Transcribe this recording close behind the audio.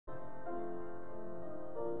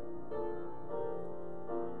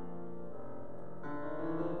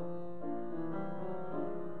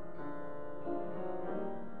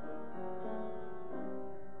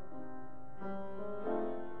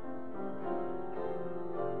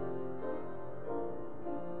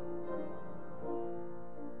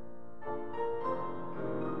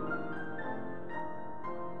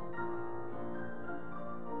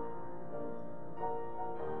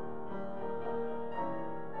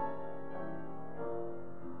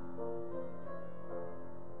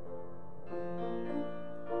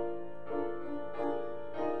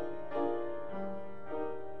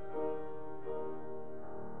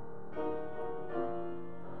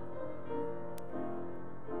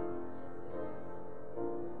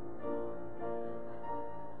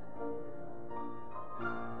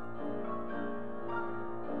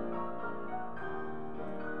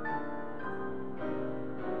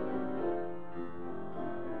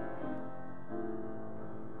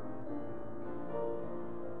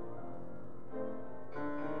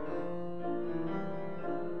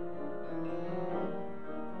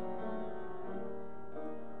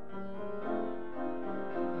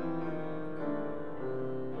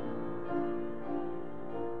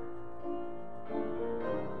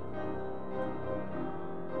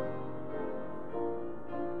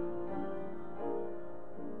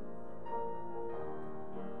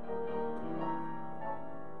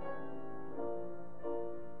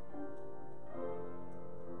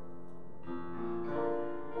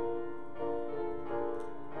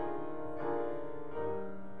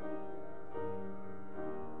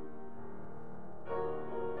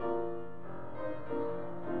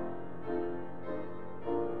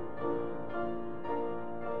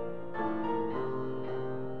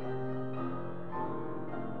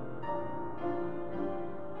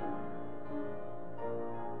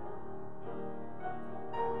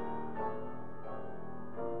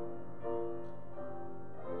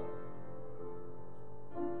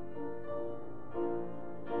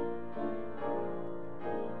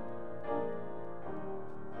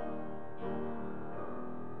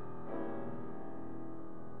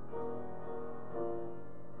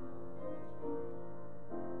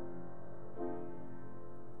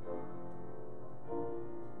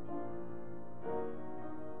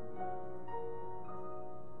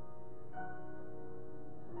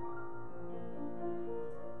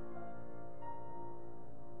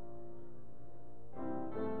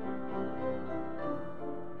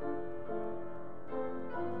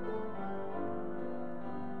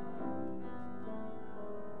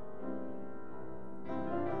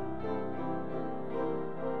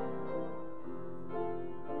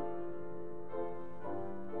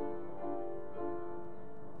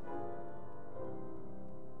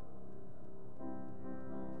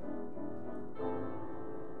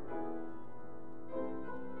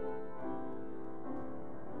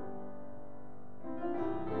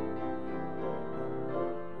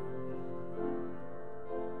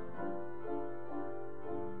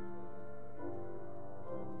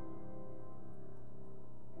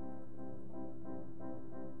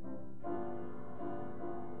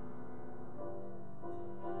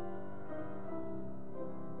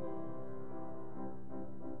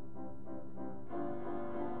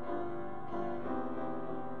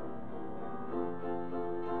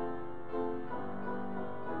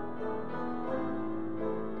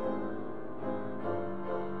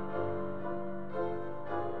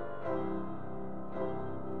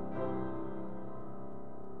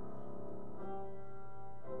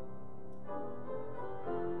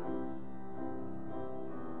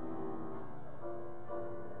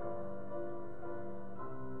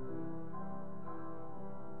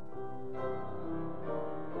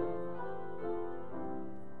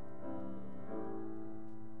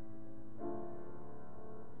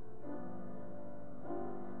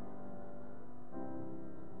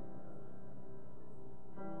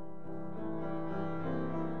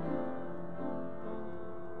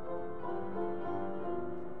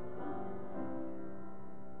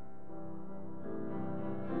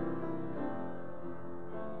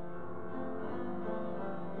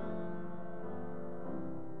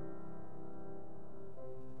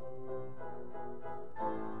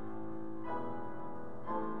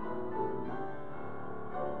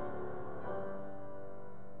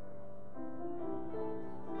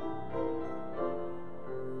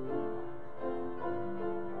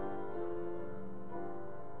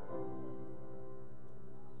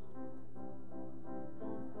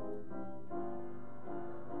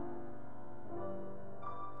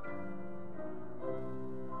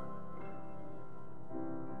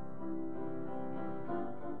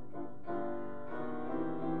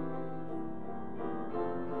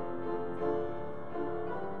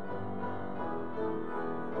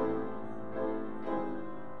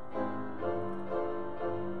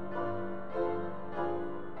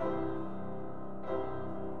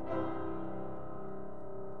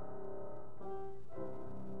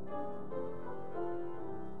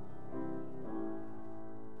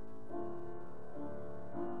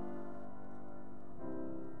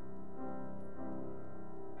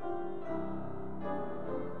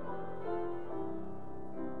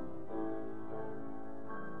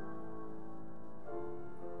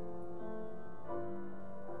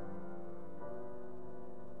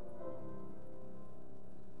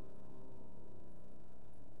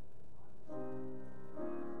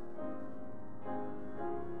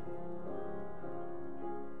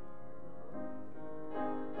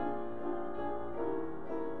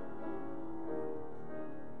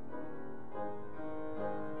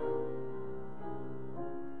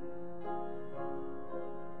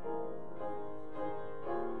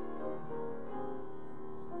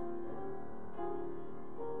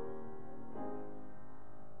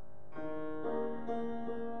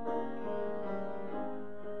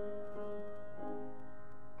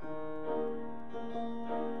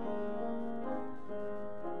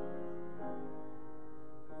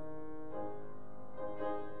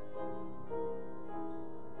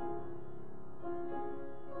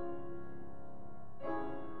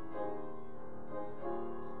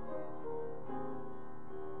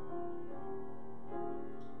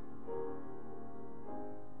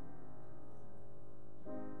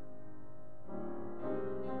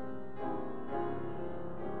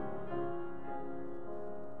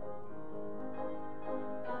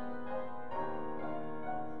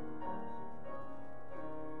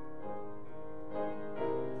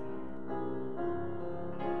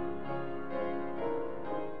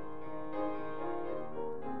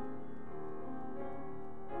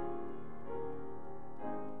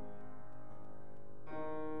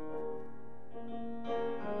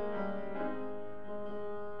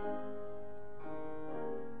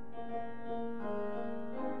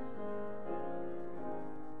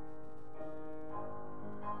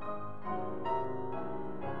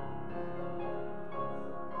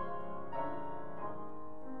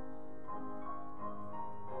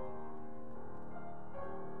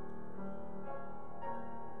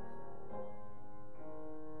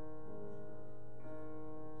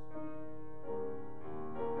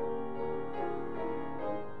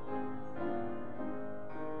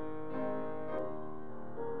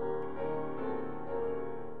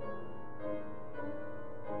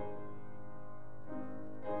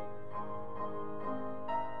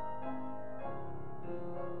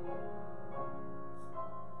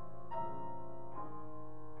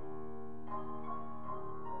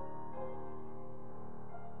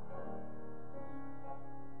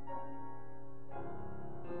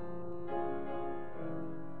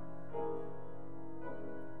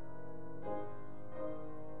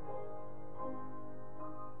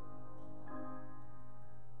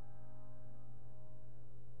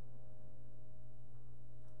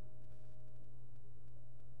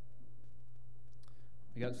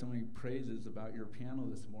got so many praises about your piano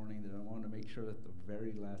this morning that I wanted to make sure that the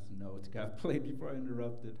very last note got played before I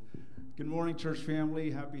interrupted. Good morning, church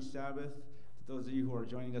family. Happy Sabbath. To those of you who are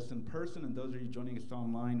joining us in person and those of you joining us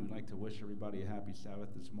online, we'd like to wish everybody a happy Sabbath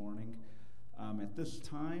this morning. At this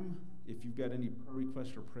time, if you've got any prayer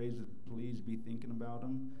requests or praises, please be thinking about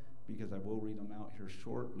them because I will read them out here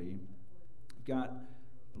shortly. We've got,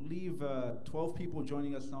 I believe, 12 people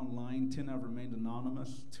joining us online. 10 have remained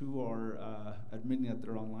anonymous. 2 are admitting that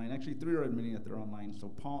they're online. Actually, 3 are admitting that they're online. So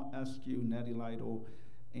Paul Eskew, Nettie Lytle,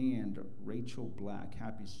 and Rachel Black.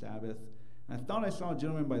 Happy Sabbath. And I thought I saw a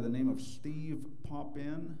gentleman by the name of Steve pop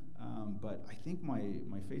in, but I think my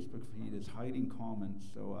Facebook feed is hiding comments.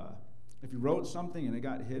 So if you wrote something and it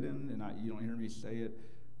got hidden and you don't hear me say it,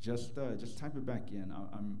 just type it back in.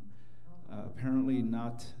 I'm apparently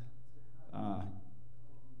not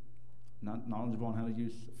knowledgeable on how to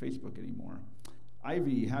use Facebook anymore.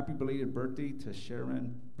 Ivy, happy belated birthday to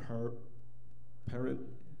Sharon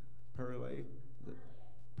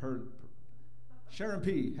Sharon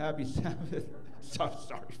P. Happy Sabbath.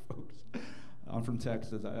 Sorry, folks. I'm from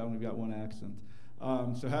Texas. I only got one accent.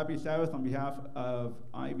 So happy Sabbath on behalf of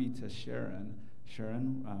Ivy to Sharon.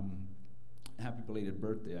 Sharon, happy belated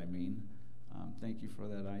birthday, thank you for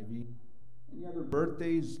that, Ivy. Any other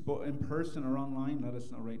birthdays, in person or online, let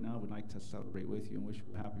us know right now. We'd like to celebrate with you and wish you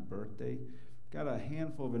a happy birthday. Got a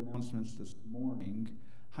handful of announcements this morning.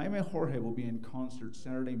 Jaime Jorge will be in concert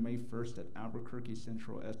Saturday, May 1st at Albuquerque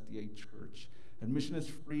Central SDA Church. Admission is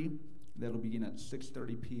free. That'll begin at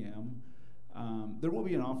 6:30 p.m. There will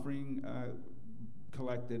be an offering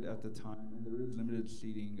collected at the time, and there is limited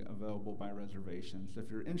seating available by reservation. So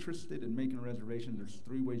if you're interested in making a reservation, there's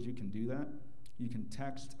 3 ways you can do that. You can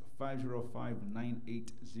text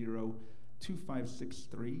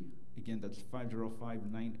 505-980-2563. Again, that's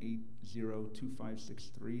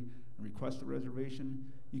 505-980-2563 and request a reservation.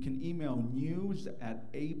 You can email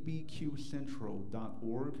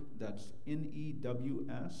news@abqcentral.org. That's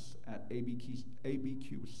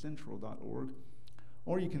news@abqcentral.org.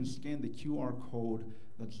 Or you can scan the QR code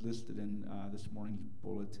that's listed in this morning's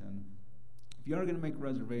bulletin. If you are going to make a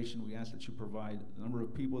reservation, we ask that you provide the number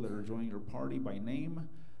of people that are joining your party by name,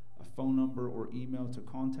 a phone number or email to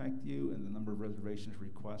contact you, and the number of reservations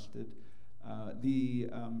requested. The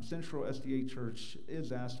Central SDA Church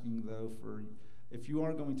is asking, though, for if you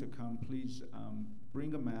are going to come, please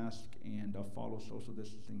bring a mask and follow social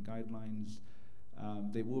distancing guidelines.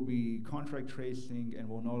 They will be contract tracing and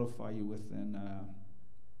will notify you within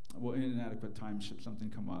in an adequate time should something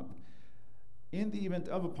come up. In the event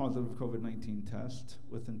of a positive COVID-19 test,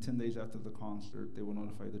 within 10 days after the concert, they will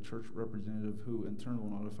notify the church representative who in turn will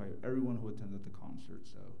notify everyone who attended the concert.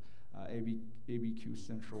 So ABQ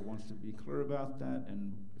Central wants to be clear about that,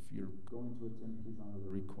 and if you're going to attend, please honor the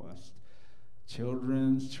request.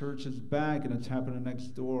 Children's Church is back, and it's happening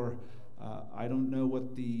next door. I don't know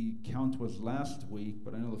what the count was last week,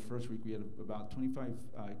 but I know the first week we had about 25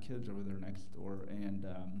 kids over there next door, and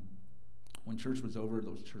when church was over,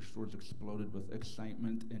 those church doors exploded with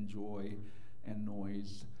excitement and joy and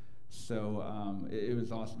noise. So it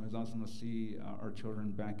was awesome. It was awesome to see our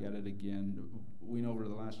children back at it again. We know over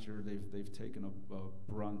the last year they've taken a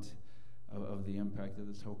brunt of the impact of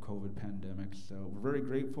this whole COVID pandemic. So we're very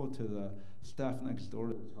grateful to the staff next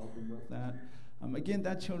door that's helping with that. Again,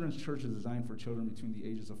 that children's church is designed for children between the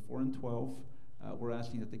ages of 4 and 12. We're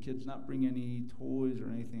asking that the kids not bring any toys or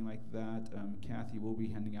anything like that. Kathy will be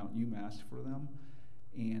handing out new masks for them.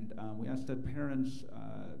 And we ask that parents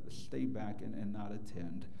stay back and not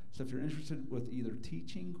attend. So if you're interested with either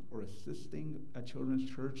teaching or assisting at Children's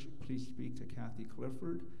Church, please speak to Kathy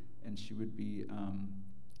Clifford, and she would be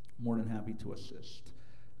more than happy to assist.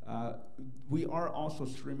 We are also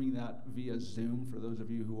streaming that via Zoom for those of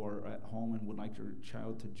you who are at home and would like your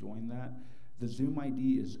child to join that. The Zoom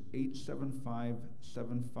ID is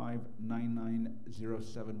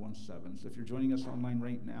 875-7599-0717. So if you're joining us online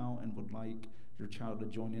right now and would like your child to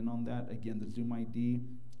join in on that, again, the Zoom ID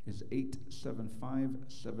is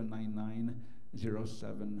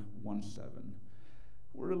 875-799-0717.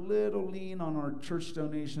 We're a little lean on our church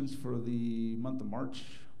donations for the month of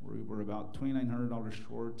March. We're about $2,900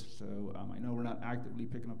 short, so I know we're not actively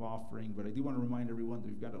picking up offering, but I do want to remind everyone that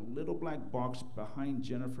we've got a little black box behind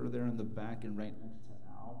Jennifer there in the back and right next to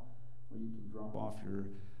Al, where you can drop off your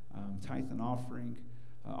tithe and offering.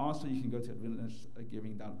 Also, you can go to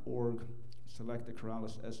AdventistGiving.org, select the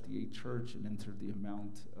Corrales SDA Church, and enter the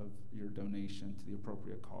amount of your donation to the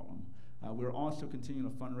appropriate column. We're also continuing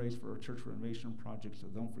to fundraise for our church renovation project, so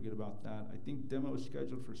don't forget about that. I think demo is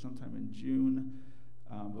scheduled for sometime in June.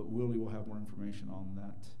 But Willie will have more information on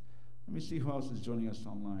that Let me see who else is joining us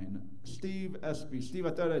online. Steve Espy. Steve,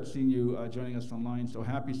 I thought I'd seen you joining us online, so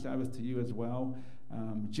happy Sabbath to you as well.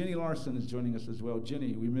 Jenny Larson is joining us as well.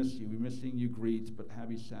 Jenny, we miss you. We miss seeing you greet, but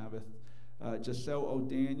happy Sabbath. Giselle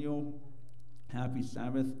O'Daniel, happy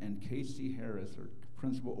Sabbath. And Casey Harris, our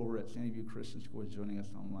principal over at Sandy View Christian School, is joining us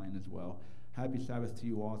online as well. Happy Sabbath to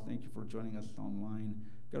you all. Thank you for joining us online.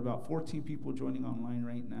 Got about 14 people joining online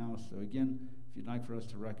right now. So again, if you'd like for us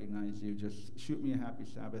to recognize you, just shoot me a happy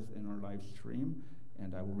Sabbath in our live stream,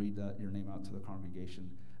 and I will read your name out to the congregation.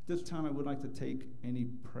 At this time, I would like to take any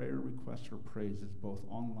prayer requests or praises, both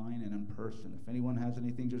online and in person. If anyone has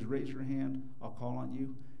anything, just raise your hand. I'll call on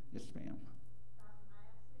you. Yes, ma'am.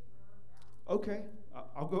 Okay,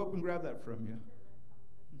 I'll go up and grab that from you.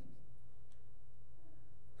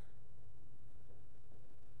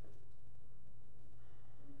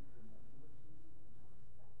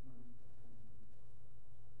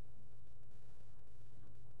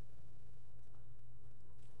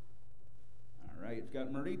 We've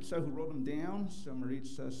got Maritza who wrote them down. So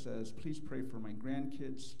Maritza says, please pray for my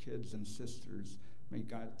grandkids, kids, and sisters. May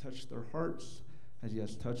God touch their hearts as he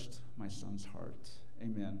has touched my son's heart.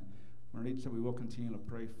 Amen. Maritza, we will continue to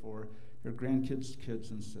pray for your grandkids,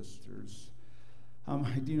 kids, and sisters.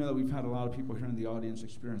 I do know that we've had a lot of people here in the audience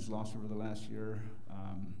experience loss over the last year.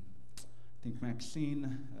 I think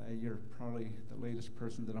Maxine, you're probably the latest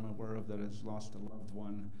person that I'm aware of that has lost a loved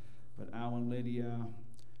one. But Alan, Lydia,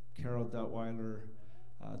 Carol Duttweiler,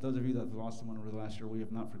 those of you that have lost someone over the last year, we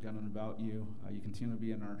have not forgotten about you. You continue to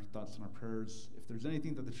be in our thoughts and our prayers. If there's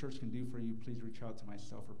anything that the church can do for you, please reach out to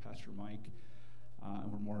myself or Pastor Mike,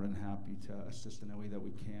 and we're more than happy to assist in any way that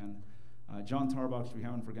we can. John Tarbox, we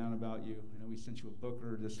haven't forgotten about you. I know we sent you a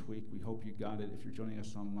booker this week. We hope you got it if you're joining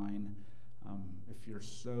us online. If you're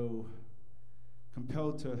so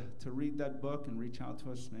compelled to read that book and reach out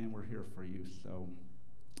to us, man, we're here for you. So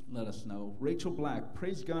let us know. Rachel Black,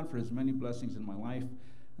 praise God for his many blessings in my life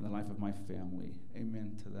and the life of my family.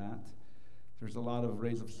 Amen to that. There's a lot of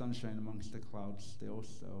rays of sunshine amongst the clouds still,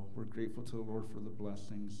 so we're grateful to the Lord for the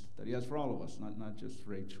blessings that he has for all of us, not just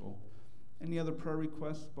Rachel. Any other prayer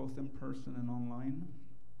requests, both in person and online?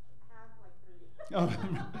 I have like 3.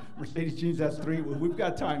 Oh, Mercedes Jeans has 3. Well, we've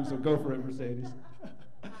got time, so go for it, Mercedes. So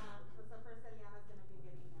first, Eliana's going to be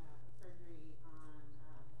getting surgery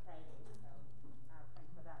on Friday, so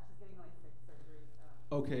thanks for that. She's getting LASIK surgery.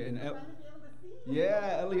 Okay, and trying to be able to see.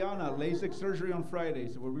 yeah, Eliana, LASIK surgery on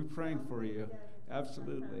Friday, so we'll be praying for you.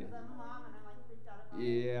 Absolutely. Because I'm a mom and I'm like freaked out about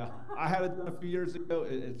Yeah, I had it done a few years ago.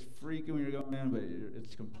 It's freaking when you're going in, but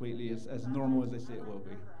it's completely as normal as they say it will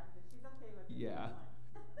be. She's okay with it. Yeah.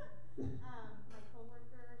 My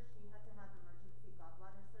coworker, she had to have emergency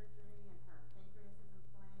gallbladder surgery, and her pancreas is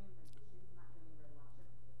inflamed, and she's not doing very well. She has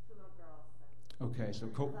 2 little girls. So. Okay, so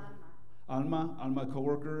Alma,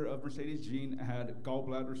 coworker of Mercedes Jean, had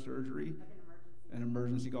gallbladder surgery. Like an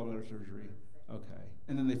emergency gallbladder surgery. Okay,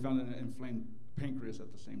 and then they found an inflamed pancreas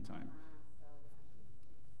at the same time.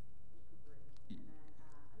 And then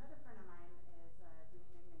another friend of mine is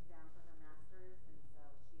doing an exam for her master's, and so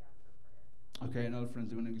she asked for prayer. Okay, another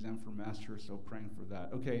friend's doing an exam for master's, so praying for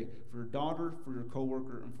that. Okay, for your daughter, for your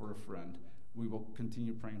coworker, and for a friend. We will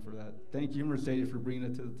continue praying for that. Thank you, Mercedes, for bringing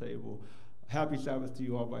it to the table. Happy Sabbath to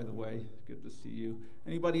you all, by the way. Good to see you.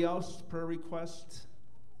 Anybody else? Prayer request?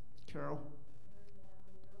 Carol?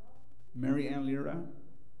 Mary Ann Lira?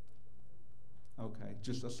 Okay,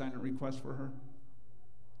 just a silent request for her?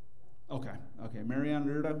 Okay. Mary Ann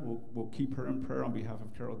Lira, we'll keep her in prayer on behalf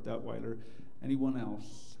of Carol Duttweiler. Anyone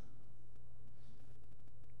else?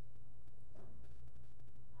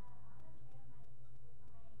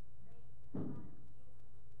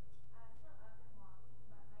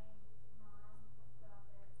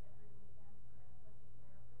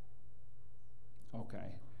 Okay.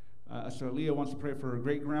 So Leah wants to pray for her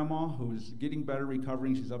great-grandma who's getting better,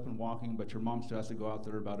 recovering. She's up and walking, but your mom still has to go out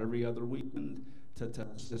there about every other weekend to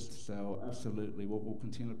assist. So absolutely, we'll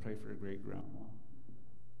continue to pray for your great-grandma.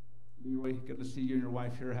 Leroy, good to see you and your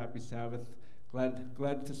wife here. Happy Sabbath.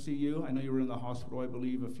 Glad to see you. I know you were in the hospital, I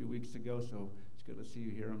believe, a few weeks ago, so it's good to see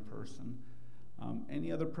you here in person.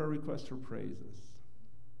 Any other prayer requests or praises?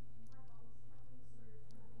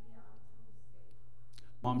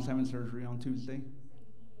 Mom's having surgery on Tuesday?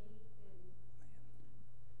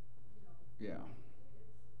 Yeah.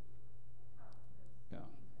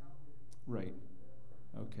 Right.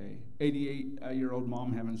 Okay. 88-year-old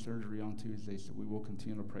mom having surgery on Tuesday, so we will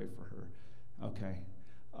continue to pray for her. Okay.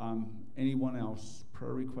 Anyone else?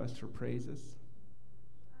 Prayer requests or praises?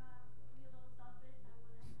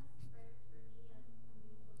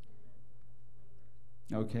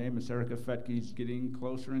 Okay, Miss Erica Fetke's getting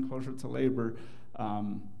closer and closer to labor.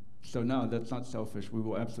 So no, that's not selfish. We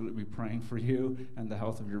will absolutely be praying for you and the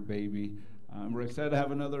health of your baby. We're excited to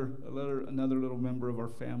have another little member of our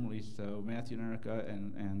family. So Matthew and Erica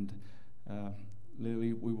and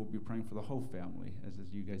Lily, we will be praying for the whole family as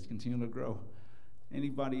you guys continue to grow.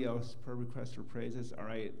 Anybody else, prayer requests or praises? All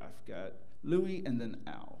right, I've got Louie and then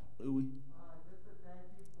Al. Louie? Just a thank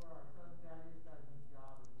you for our son Thaddeus got a new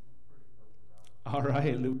job and he's pretty stoked about it. All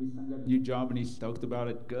right, Louie's got a new job and he's stoked about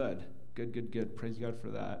it. Good. Praise God for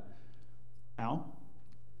that. Al?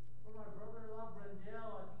 For my brother-in-law,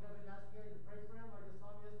 Brendel, I think I've been asking you guys to pray for him. I just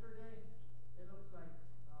saw him yesterday. It looks like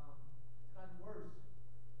it's gotten worse.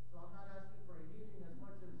 So I'm not asking for a healing as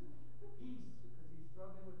much as peace because he's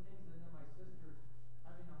struggling with things and then my sister's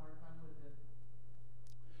having a hard time with it.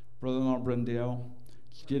 Brother-in-law Brendel,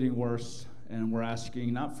 it's getting worse, and we're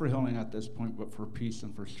asking not for healing at this point, but for peace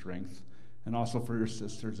and for strength, and also for your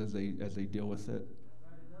sisters as they deal with it.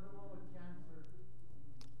 Right, another one with cancer.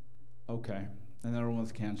 Okay, another one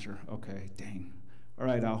with cancer. Okay, dang. All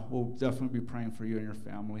right, Al, we'll definitely be praying for you and your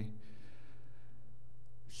family.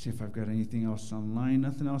 See if I've got anything else online.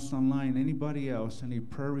 Nothing else online. Anybody else? Any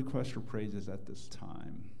prayer requests or praises at this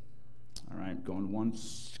time? All right, going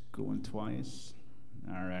once, going twice.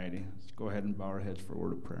 All righty, let's go ahead and bow our heads for a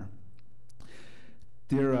word of prayer.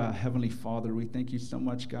 Dear Heavenly Father, we thank you so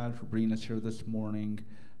much, God, for bringing us here this morning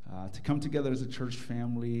to come together as a church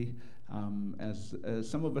family, as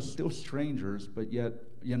some of us still strangers, but yet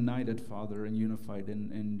united, Father, and unified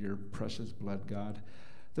in your precious blood, God.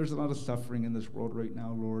 There's a lot of suffering in this world right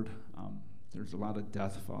now, Lord. There's a lot of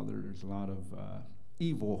death, Father. There's a lot of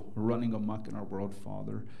evil running amok in our world,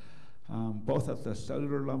 Father, both at the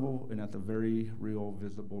cellular level and at the very real,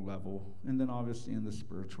 visible level, and then obviously in the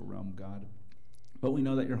spiritual realm, God. But we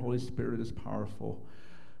know that your Holy Spirit is powerful.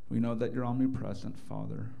 We know that you're omnipresent,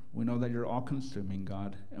 Father. We know that you're all-consuming,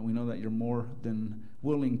 God, and we know that you're more than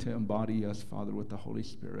willing to embody us, Father, with the Holy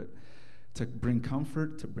Spirit, to bring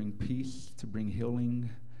comfort, to bring peace, to bring healing,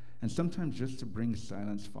 and sometimes just to bring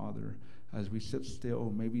silence, Father, as we sit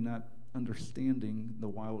still, maybe not understanding the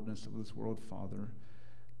wildness of this world, Father,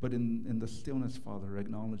 but in the stillness, Father,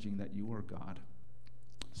 acknowledging that you are God.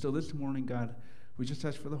 So this morning, God, we just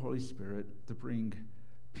ask for the Holy Spirit to bring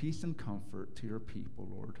peace and comfort to your people,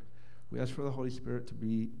 Lord. We ask for the Holy Spirit to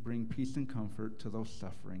bring peace and comfort to those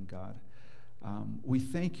suffering, God. We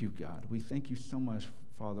thank you, God. We thank you so much,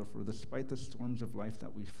 Father, for despite the storms of life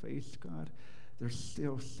that we face, God, there's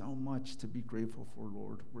still so much to be grateful for,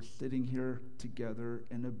 Lord. We're sitting here together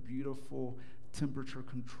in a beautiful,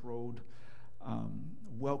 temperature-controlled,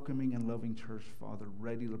 welcoming and loving church, Father,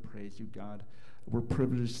 ready to praise you, God. We're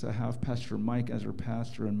privileged to have Pastor Mike as our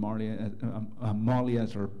pastor and Molly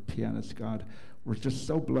as our pianist, God. We're just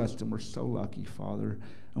so blessed and we're so lucky, Father.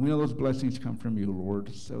 And we know those blessings come from you,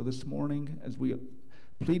 Lord. So this morning, as we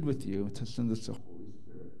plead with you to send us the Holy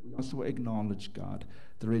Spirit, we also acknowledge, God,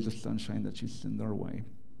 the rays of sunshine that you send our way.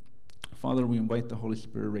 Father, we invite the Holy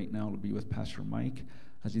Spirit right now to be with Pastor Mike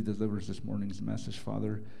as he delivers this morning's message,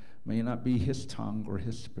 Father. May it not be his tongue or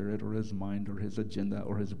his spirit or his mind or his agenda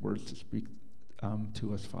or his words to speak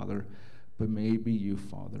to us, Father, but may it be you,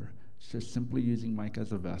 Father. Just simply using Mike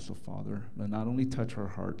as a vessel, Father, to not only touch our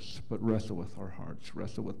hearts, but wrestle with our hearts,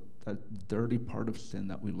 wrestle with that dirty part of sin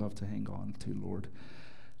that we love to hang on to, Lord.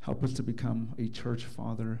 Help us to become a church,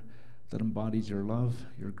 Father, that embodies your love,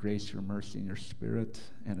 your grace, your mercy, and your spirit,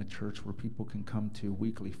 and a church where people can come to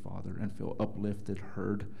weekly, Father, and feel uplifted,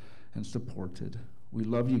 heard, and supported. We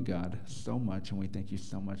love you, God, so much, and we thank you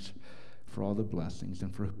so much for all the blessings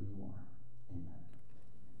and for who you are.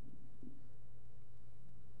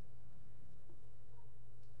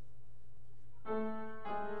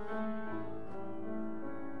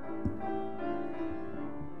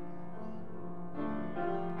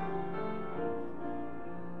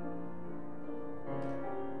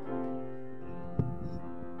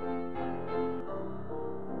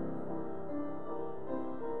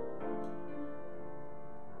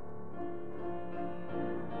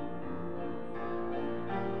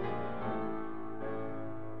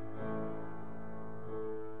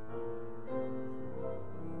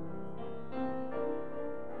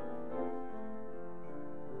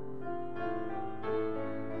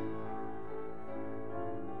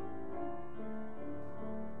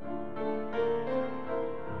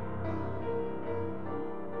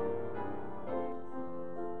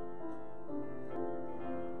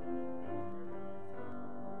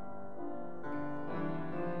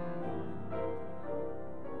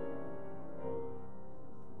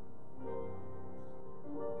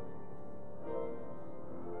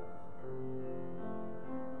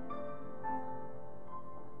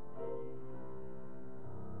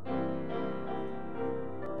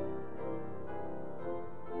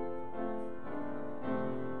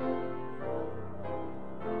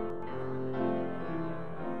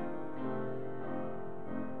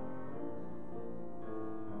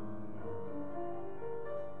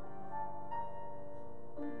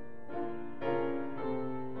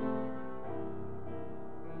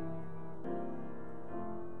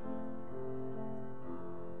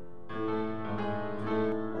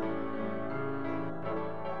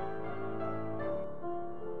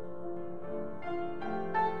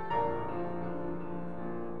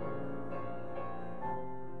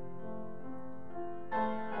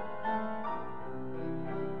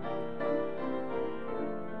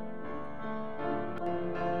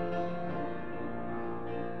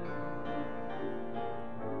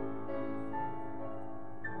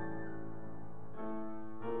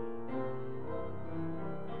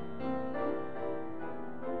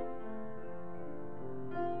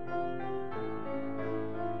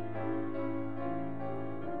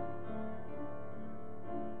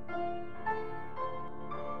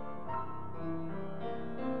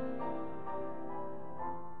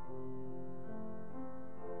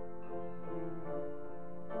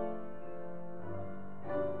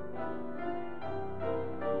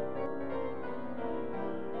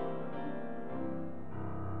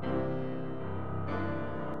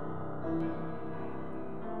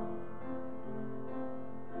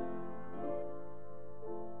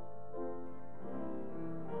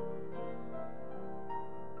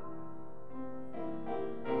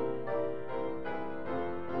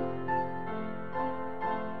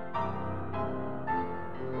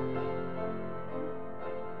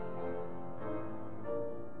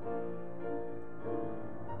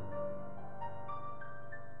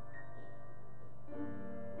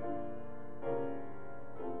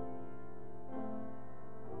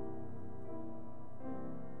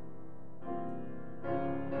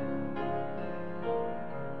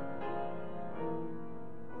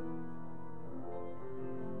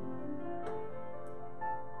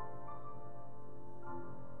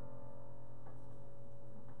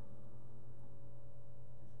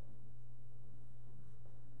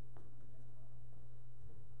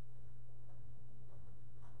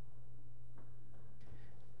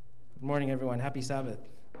 morning, everyone. Happy Sabbath.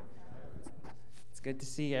 It's good to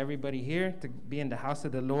see everybody here, to be in the house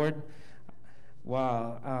of the Lord.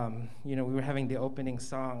 While, we were having the opening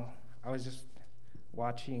song, I was just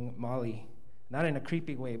watching Molly. Not in a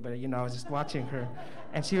creepy way, but, I was just watching her.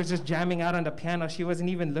 And she was just jamming out on the piano. She wasn't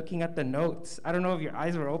even looking at the notes. I don't know if your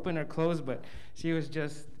eyes were open or closed, but she was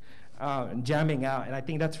just jamming out. And I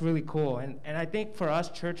think that's really cool. And I think for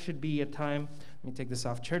us, church should be a time, let me take this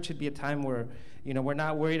off. Church should be a time where, we're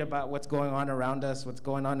not worried about what's going on around us, what's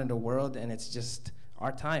going on in the world, and it's just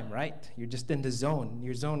our time, right? You're just in the zone.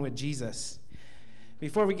 You're zone with Jesus.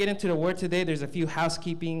 Before we get into the word today, there's a few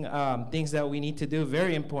housekeeping things that we need to do,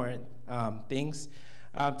 very important things.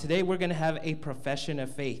 Today we're going to have a profession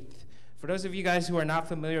of faith. For those of you guys who are not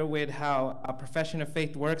familiar with how a profession of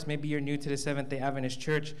faith works, maybe you're new to the Seventh-day Adventist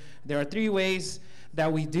Church, there are 3 ways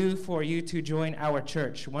that we do for you to join our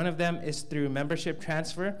church. One of them is through membership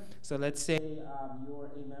transfer. So let's say you're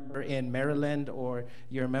a member in Maryland, or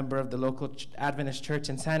you're a member of the local Adventist church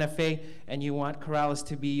in Santa Fe, and you want Corrales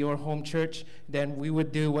to be your home church, then we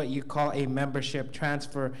would do what you call a membership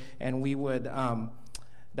transfer, and we would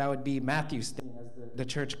that would be Matthew's thing as the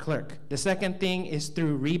church clerk. The second thing is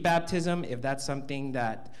through rebaptism. If that's something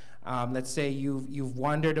that, let's say you've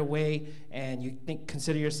wandered away and you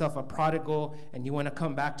consider yourself a prodigal and you want to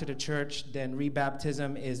come back to the church, then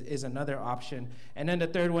rebaptism is another option. And then the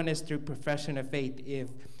third one is through profession of faith. If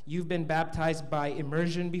you've been baptized by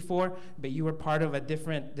immersion before, but you were part of a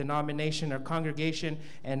different denomination or congregation,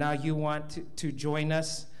 and now you want to join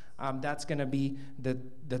us, that's going to be the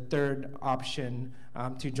third option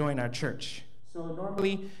to join our church. So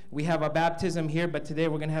normally we have a baptism here, but today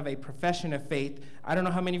we're going to have a profession of faith. I don't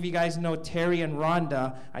know how many of you guys know Terry and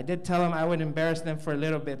Rhonda. I did tell them I would embarrass them for a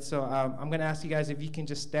little bit, so I'm going to ask you guys if you can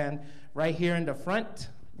just stand right here in the front.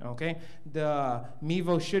 Okay? The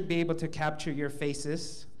Mevo should be able to capture your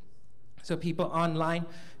faces. So people online,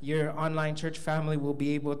 your online church family will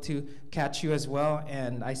be able to catch you as well.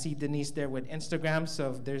 And I see Denise there with Instagram.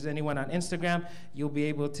 So if there's anyone on Instagram, you'll be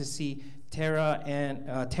able to see Terry and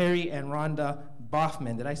Rhonda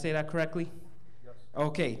Boffman. Did I say that correctly? Yes.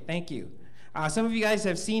 Okay, thank you. Some of you guys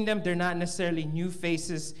have seen them. They're not necessarily new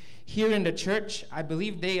faces here in the church. I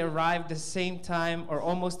believe they arrived the same time, or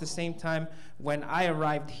almost the same time, when I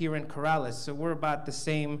arrived here in Corrales. So we're about the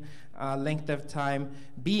same length of time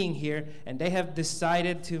being here, and they have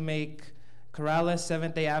decided to make Corrales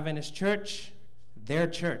Seventh-day Adventist Church their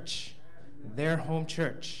home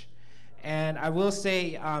church. And I will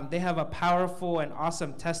say they have a powerful and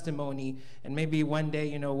awesome testimony, and maybe one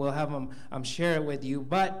day, we'll have them share it with you.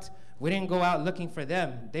 But we didn't go out looking for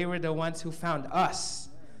them. They were the ones who found us.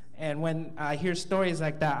 And when I hear stories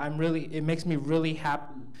like that, it makes me really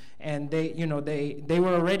happy. And they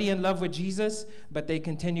were already in love with Jesus, but they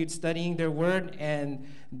continued studying their word, and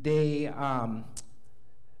they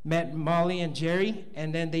met Molly and Jerry,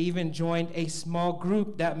 and then they even joined a small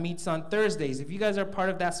group that meets on Thursdays. If you guys are part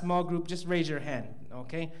of that small group, just raise your hand,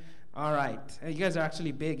 okay? All right. You guys are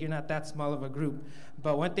actually big. You're not that small of a group.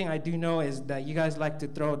 But one thing I do know is that you guys like to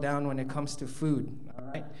throw down when it comes to food, all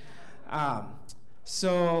right?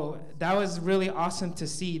 So that was really awesome to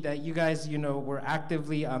see that you guys, were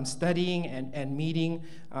actively studying and meeting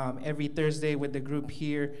every Thursday with the group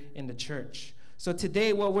here in the church. So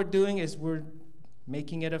today what we're doing is we're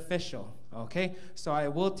making it official, okay? So I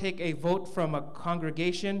will take a vote from a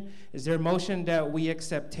congregation. Is there a motion that we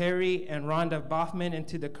accept Terry and Rhonda Boffman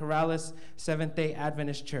into the Corrales Seventh-day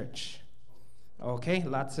Adventist Church? Okay,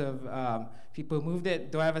 lots of people moved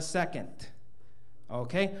it. Do I have a second?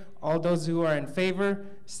 Okay, all those who are in favor,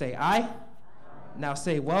 say aye. Now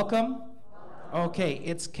say welcome. Okay,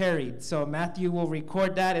 it's carried. So Matthew will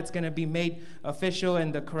record that. It's going to be made official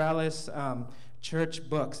in the Corrales church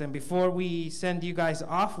books. And before we send you guys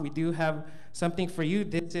off, we do have something for you.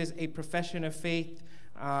 This is a profession of faith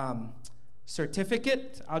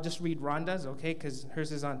certificate. I'll just read Rhonda's, okay, because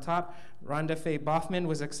hers is on top. Rhonda Faye Boffman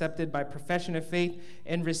was accepted by profession of faith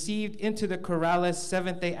and received into the Corrales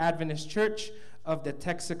Seventh-day Adventist Church of the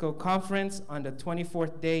Texaco Conference on the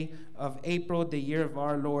 24th day of April, the year of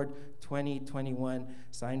our Lord, 2021,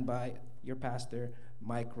 signed by your pastor,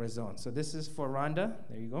 Mike Razon. So this is for Rhonda.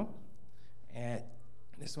 There you go. And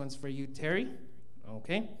this one's for you, Terry.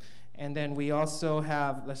 Okay. And then we also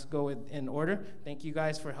have, let's go in order. Thank you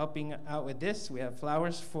guys for helping out with this. We have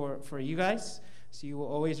flowers for you guys, so you will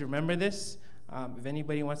always remember this. If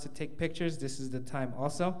anybody wants to take pictures, this is the time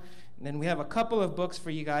also. And then we have a couple of books for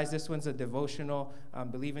you guys. This one's a devotional,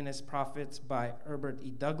 Believe in His Prophets by Herbert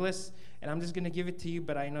E. Douglas. And I'm just going to give it to you,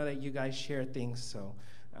 but I know that you guys share things. So,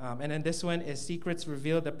 and then this one is Secrets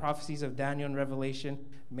Revealed, the Prophecies of Daniel and Revelation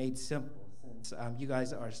Made Simple. And since you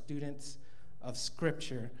guys are students of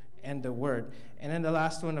Scripture and the Word. And then the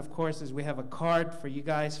last one, of course, is we have a card for you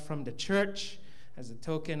guys from the church as a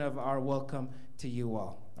token of our welcome to you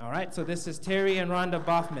all. All right, so this is Terry and Rhonda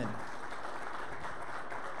Boffman.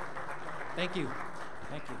 Thank you.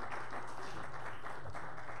 Thank you.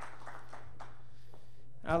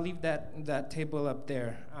 I'll leave that table up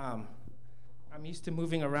there. I'm used to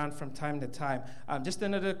moving around from time to time. Just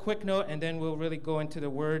another quick note, and then we'll really go into the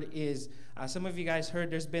Word, is some of you guys heard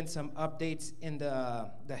there's been some updates in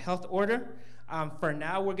the health order. For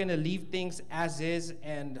now, we're going to leave things as is,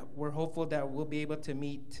 and we're hopeful that we'll be able to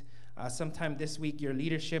meet sometime this week your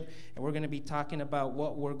leadership, and we're going to be talking about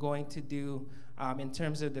what we're going to do in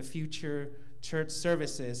terms of the future church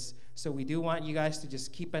services. So we do want you guys to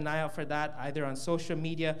just keep an eye out for that, either on social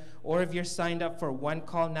media, or if you're signed up for One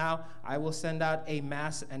Call Now, I will send out a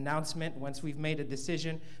mass announcement once we've made a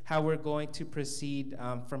decision how we're going to proceed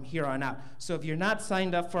from here on out. So if you're not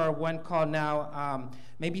signed up for our One Call Now,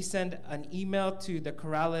 maybe send an email to the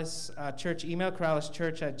Corrales Church email,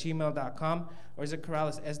 corraleschurch@gmail.com, or is it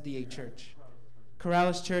Corrales SDA Church?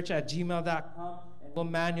 corraleschurch@gmail.com. We'll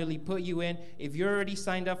manually put you in. If you're already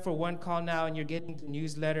signed up for One Call Now and you're getting the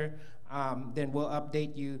newsletter, then we'll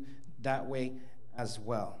update you that way as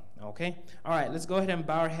well. Okay? All right, let's go ahead and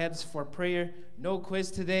bow our heads for prayer. No quiz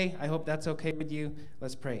today. I hope that's okay with you.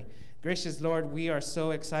 Let's pray. Gracious Lord, we are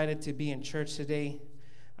so excited to be in church today.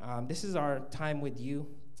 This is our time with you.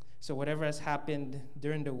 So whatever has happened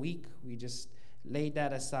during the week, we just laid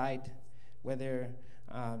that aside, whether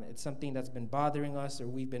it's something that's been bothering us or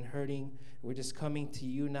we've been hurting. We're just coming to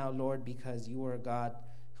you now, Lord, because you are a God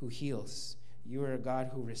who heals. You are a God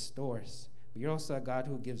who restores. But you're also a God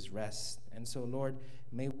who gives rest. And so, Lord,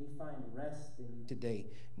 may we find rest in you today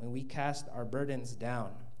when we cast our burdens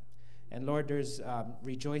down. And, Lord, there's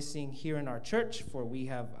rejoicing here in our church, for we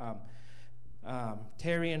have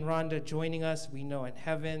Terry and Rhonda joining us. We know in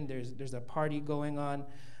heaven there's a party going on.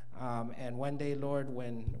 And one day, Lord,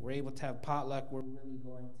 when we're able to have potluck, we're really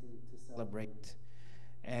going to celebrate.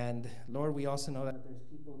 And, Lord, we also know that there's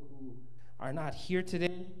people who are not here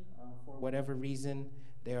today for whatever reason.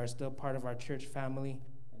 They are still part of our church family,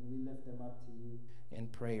 and we lift them up to you in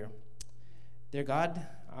prayer. Dear God,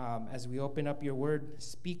 as we open up your word,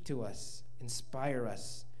 speak to us, inspire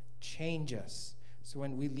us, change us, so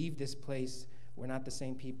when we leave this place, we're not the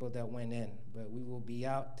same people that went in, but we will be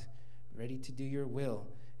out ready to do your will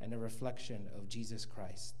and a reflection of Jesus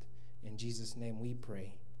Christ. In Jesus' name we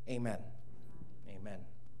pray. Amen. Amen.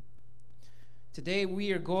 Today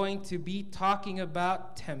we are going to be talking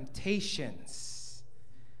about temptations.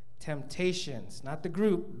 Temptations. Not the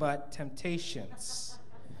group, but temptations.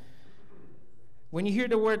 When you hear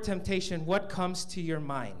the word temptation, what comes to your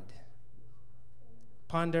mind?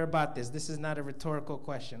 Ponder about this. This is not a rhetorical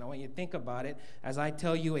question. I want you to think about it as I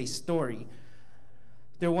tell you a story.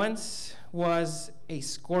 There once was a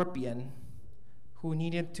scorpion who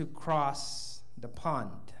needed to cross the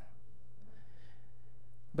pond.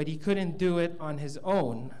 But he couldn't do it on his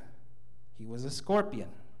own. He was a scorpion.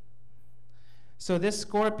 So this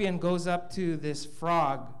scorpion goes up to this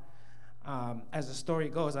frog. As the story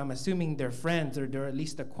goes, I'm assuming they're friends or they're at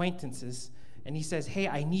least acquaintances. And he says, hey,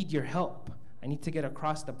 I need your help. I need to get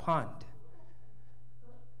across the pond.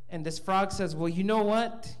 And this frog says, well, you know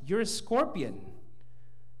what? You're a scorpion.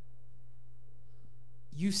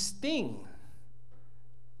 You sting.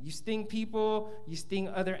 You sting people, you sting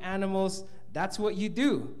other animals. That's what you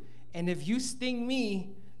do. And if you sting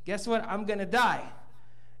me, guess what? I'm going to die.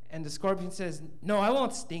 And the scorpion says, no, I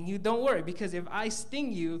won't sting you. Don't worry, because if I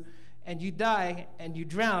sting you and you die and you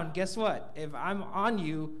drown, guess what? If I'm on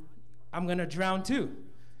you, I'm going to drown too.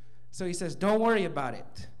 So he says, don't worry about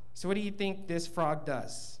it. So what do you think this frog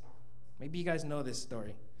does? Maybe you guys know this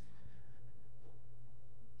story.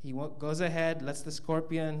 He goes ahead, lets the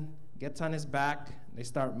scorpion, gets on his back. They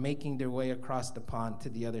start making their way across the pond to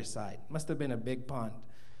the other side. Must have been a big pond.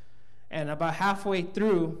 And about halfway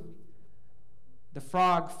through, the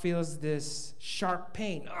frog feels this sharp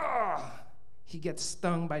pain. Ugh! He gets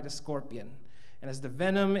stung by the scorpion. And as the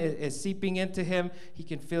venom is seeping into him, he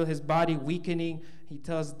can feel his body weakening. He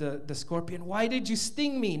tells the scorpion, why did you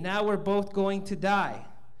sting me? Now we're both going to die.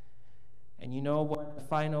 And you know what the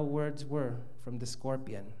final words were from the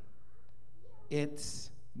scorpion? It's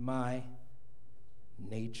my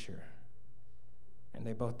nature. And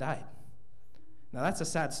they both died. Now that's a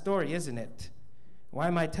sad story, isn't it? Why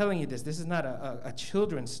am I telling you this? This is not a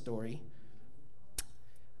children's story.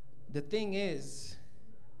 The thing is,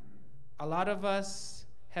 a lot of us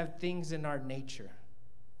have things in our nature.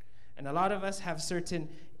 And a lot of us have certain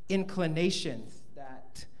inclinations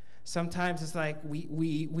Sometimes it's like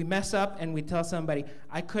we mess up and we tell somebody,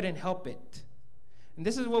 I couldn't help it. And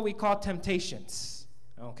this is what we call temptations,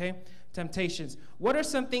 okay? Temptations. What are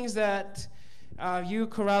some things that you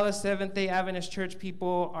Corrales Seventh-day Adventist Church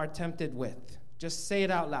people are tempted with? Just say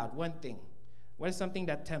it out loud, one thing. What is something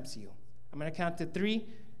that tempts you? I'm going to count to 3,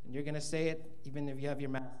 and you're going to say it even if you have your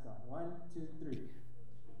mask on. 1, 2, 3.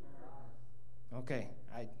 Okay,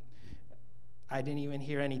 I didn't even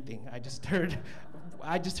hear anything. I just heard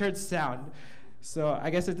sound. So I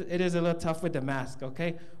guess it is a little tough with the mask,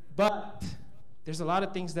 okay? But there's a lot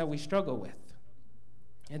of things that we struggle with.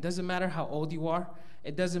 It doesn't matter how old you are.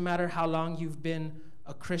 It doesn't matter how long you've been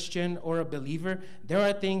a Christian or a believer. There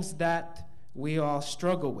are things that we all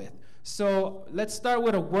struggle with. So let's start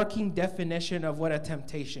with a working definition of what a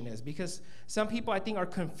temptation is, because some people, I think, are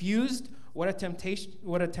confused what a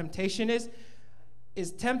temptation is.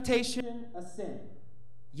 Is temptation a sin?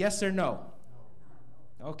 Yes or no?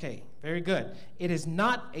 Okay, very good. It is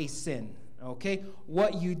not a sin, okay?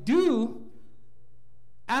 What you do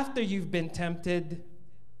after you've been tempted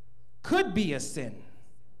could be a sin,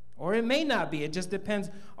 or it may not be. It just depends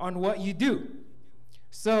on what you do.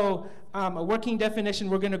 So a working definition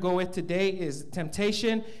we're going to go with today is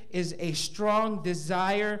temptation is a strong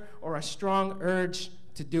desire or a strong urge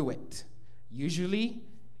to do it. Usually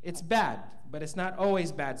it's bad, but it's not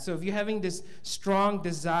always bad. So if you're having this strong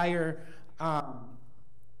desire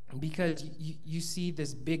because you see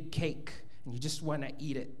this big cake and you just want to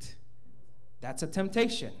eat it, that's a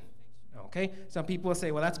temptation, okay? Some people will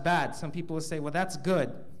say, well, that's bad. Some people will say, well, that's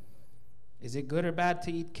good. Is it good or bad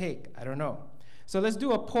to eat cake? I don't know. So let's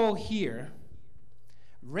do a poll here.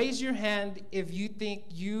 Raise your hand if you think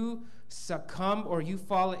you succumb or you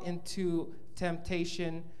fall into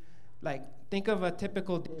temptation. Like, think of a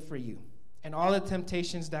typical day for you and all the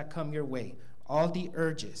temptations that come your way, all the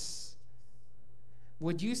urges.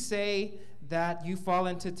 Would you say that you fall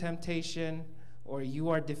into temptation or you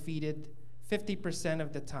are defeated 50%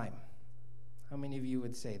 of the time? How many of you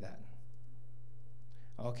would say that?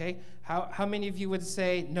 Okay, how many of you would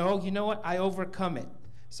say, no, you know what, I overcome it.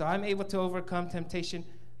 So I'm able to overcome temptation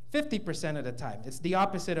 50% of the time. It's the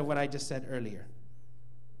opposite of what I just said earlier.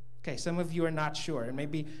 Okay, some of you are not sure, and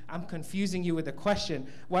maybe I'm confusing you with a question.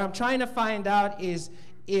 What I'm trying to find out is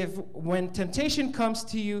if when temptation comes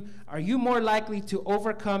to you, are you more likely to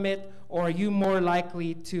overcome it, or are you more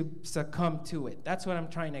likely to succumb to it? That's what I'm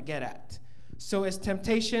trying to get at. So is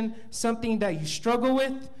temptation something that you struggle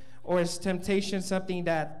with, or is temptation something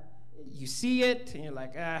that you see it and you're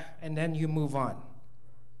like, and then you move on?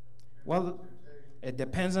 Well, it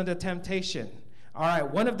depends on the temptation. All right,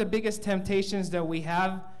 one of the biggest temptations that we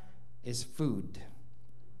have is food.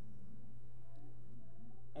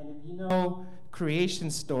 And if you know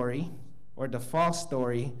creation story or the fall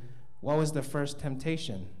story, what was the first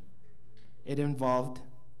temptation? It involved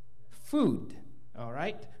food. All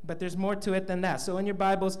right? But there's more to it than that. So in your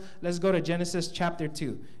Bibles, let's go to Genesis chapter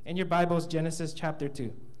 2. In your Bibles, Genesis chapter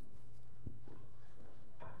 2.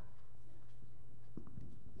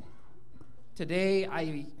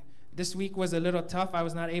 Today, this week was a little tough. I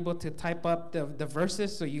was not able to type up the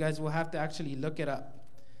verses, so you guys will have to actually look it up.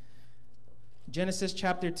 Genesis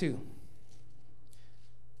chapter 2.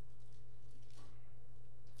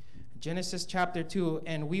 Genesis chapter 2,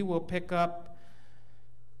 and we will pick up,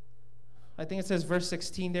 I think it says verse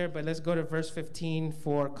 16 there, but let's go to verse 15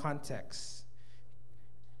 for context.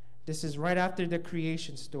 This is right after the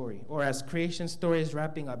creation story, or as creation story is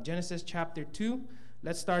wrapping up. Genesis chapter 2,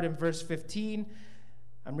 let's start in verse 15.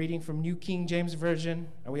 I'm reading from New King James Version.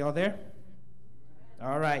 Are we all there?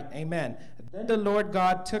 All right, amen. Then the Lord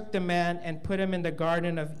God took the man and put him in the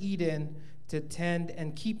Garden of Eden to tend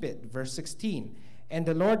and keep it. Verse 16. And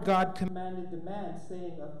the Lord God commanded the man,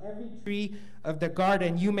 saying, of every tree of the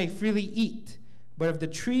garden you may freely eat, but of the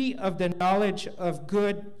tree of the knowledge of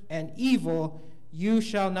good and evil you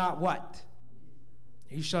shall not what?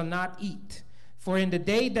 You shall not eat. For in the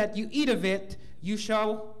day that you eat of it, you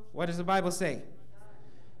shall, what does the Bible say?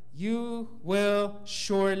 You will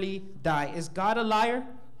surely die. Is God a liar?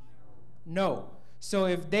 No. So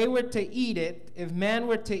if they were to eat it, if man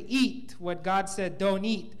were to eat what God said don't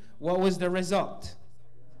eat, what was the result?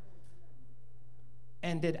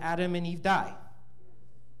 And did Adam and Eve die?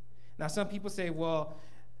 Now some people say, well,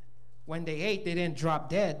 when they ate, they didn't drop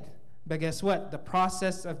dead. But guess what? The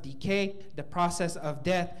process of decay, the process of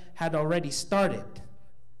death had already started.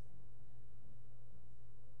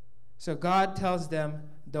 So God tells them,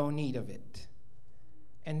 don't eat of it.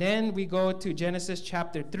 And then we go to Genesis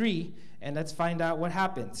chapter 3, and let's find out what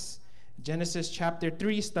happens. Genesis chapter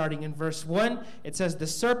 3, starting in verse 1, it says, "The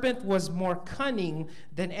serpent was more cunning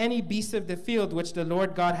than any beast of the field which the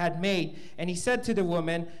Lord God had made. And he said to the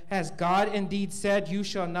woman, Has God indeed said, You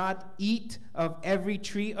shall not eat of every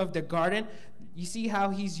tree of the garden?" You see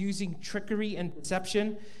how he's using trickery and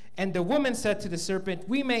deception? "And the woman said to the serpent,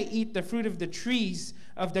 We may eat the fruit of the trees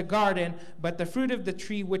of the garden, but the fruit of the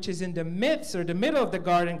tree which is in the midst or the middle of the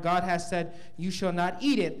garden, God has said, You shall not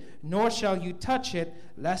eat it, nor shall you touch it,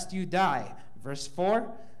 lest you die." Verse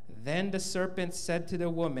 4, "Then the serpent said to the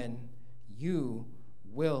woman, You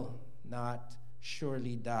will not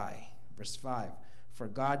surely die." Verse 5, "For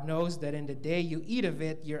God knows that in the day you eat of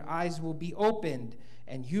it, your eyes will be opened,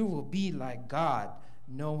 and you will be like God,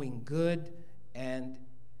 knowing good and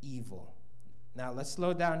evil." Now let's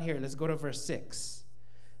slow down here. Let's go to verse 6.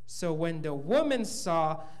 "So when the woman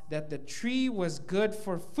saw that the tree was good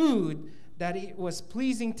for food, that it was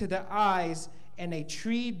pleasing to the eyes, and a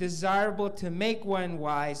tree desirable to make one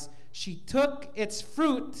wise, she took its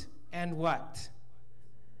fruit and" what?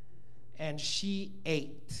 "And she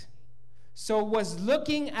ate." So was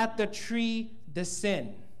looking at the tree the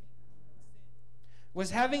sin?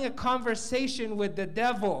 Was having a conversation with the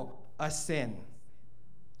devil a sin?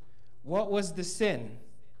 What was the sin?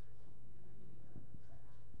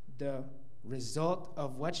 The result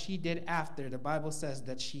of what she did after. The Bible says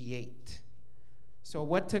that she ate. So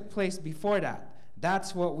what took place before that?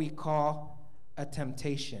 That's what we call a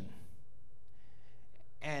temptation.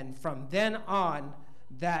 And from then on,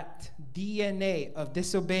 that DNA of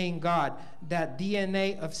disobeying God, that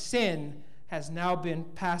DNA of sin, has now been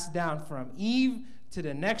passed down from Eve to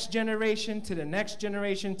the next generation, to the next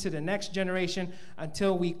generation, to the next generation,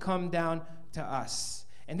 until we come down to us.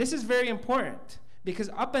 And this is very important, because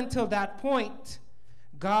up until that point,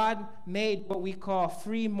 God made what we call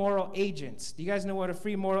free moral agents. Do you guys know what a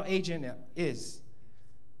free moral agent is?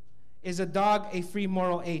 Is a dog a free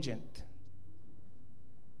moral agent?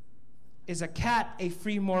 Is a cat a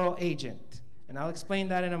free moral agent? And I'll explain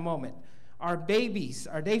that in a moment. Are babies,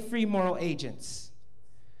 are they free moral agents?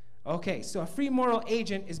 Okay, so a free moral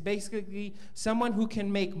agent is basically someone who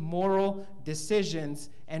can make moral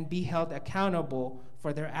decisions and be held accountable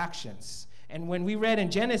for their actions. And when we read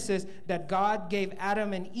in Genesis that God gave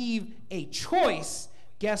Adam and Eve a choice,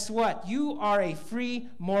 guess what? You are a free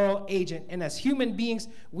moral agent. And as human beings,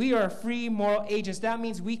 we are free moral agents. That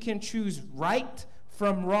means we can choose right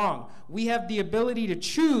from wrong. We have the ability to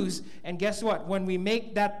choose, and guess what? When we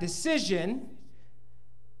make that decision,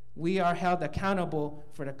 we are held accountable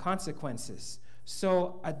for the consequences.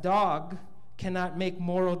 So a dog cannot make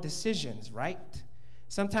moral decisions, right?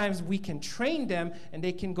 Sometimes we can train them and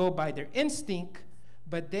they can go by their instinct,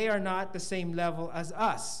 but they are not the same level as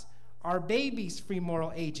us. Are babies free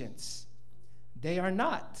moral agents? They are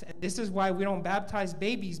not. And this is why we don't baptize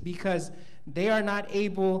babies, because they are not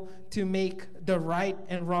able to make the right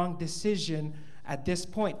and wrong decision at this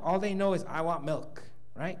point. All they know is, I want milk,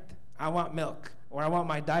 right? I want milk. Or I want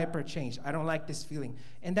my diaper changed. I don't like this feeling.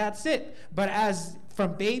 And that's it. But as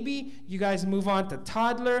from baby, you guys move on to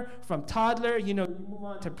toddler. From toddler, you move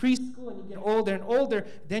on to preschool, and you get older and older.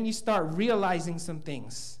 Then you start realizing some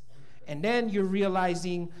things. And then you're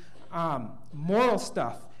realizing moral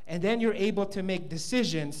stuff. And then you're able to make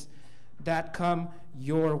decisions that come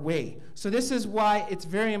your way. So this is why it's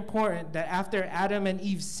very important that after Adam and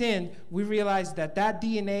Eve sinned, we realize that that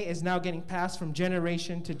DNA is now getting passed from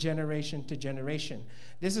generation to generation to generation.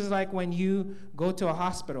 This is like when you go to a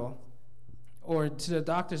hospital or to the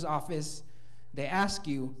doctor's office, they ask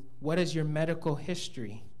you, what is your medical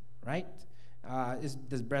history, right?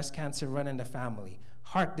 Does breast cancer run in the family?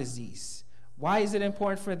 Heart disease? Why is it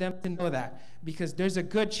important for them to know that? Because there's a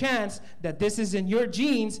good chance that this is in your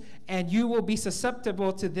genes and you will be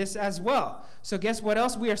susceptible to this as well. So guess what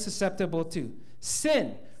else we are susceptible to?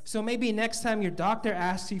 Sin. So maybe next time your doctor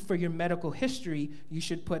asks you for your medical history, you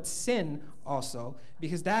should put sin also,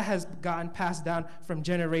 because that has gotten passed down from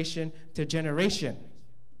generation to generation.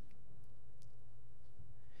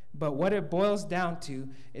 But what it boils down to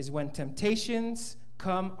is when temptations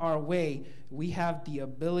come our way, we have the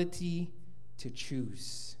ability to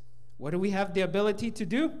choose. What do we have the ability to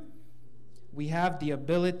do? We have the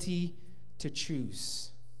ability to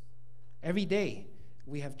choose. Every day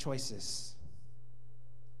we have choices.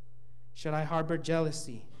 Should I harbor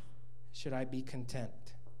jealousy? Should I be content?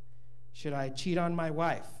 Should I cheat on my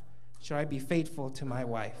wife? Should I be faithful to my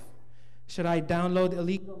wife? Should I download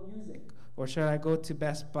illegal music, or should I go to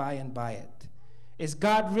Best Buy and buy it? Is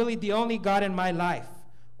God really the only God in my life,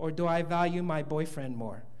 or do I value my boyfriend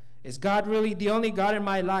more? Is God really the only God in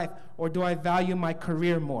my life, or do I value my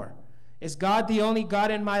career more? Is God the only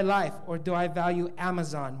God in my life, or do I value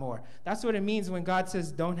Amazon more? That's what it means when God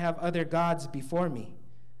says, don't have other gods before me.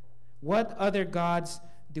 What other gods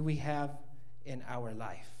do we have in our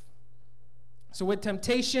life? So with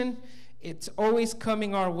temptation, it's always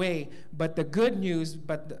coming our way, but the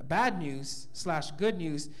bad news / good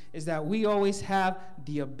news is that we always have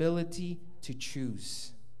the ability to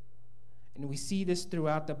choose. And we see this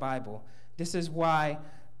throughout the Bible. This is why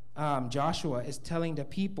Joshua is telling the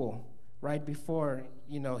people right before,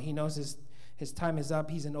 he knows his time is up.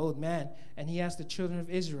 He's an old man. And he asked the children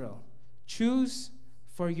of Israel, choose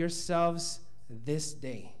for yourselves this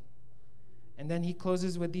day. And then he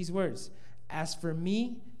closes with these words. As for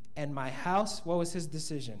me and my house, what was his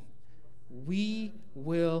decision? We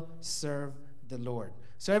will serve the Lord.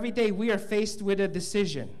 So every day we are faced with a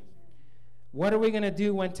decision. What are we going to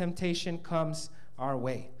do when temptation comes our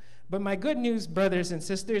way? But my good news, brothers and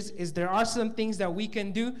sisters, is there are some things that we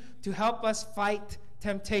can do to help us fight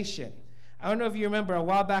temptation. I don't know if you remember, a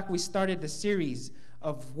while back we started the series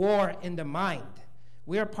of war in the mind.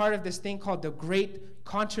 We are part of this thing called the Great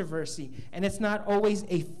Controversy, and it's not always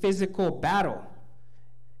a physical battle.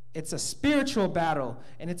 It's a spiritual battle,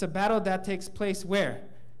 and it's a battle that takes place where?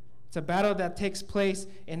 It's a battle that takes place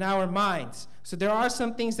in our minds. So there are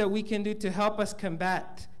some things that we can do to help us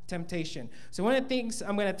combat temptation. So one of the things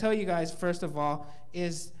I'm going to tell you guys, first of all,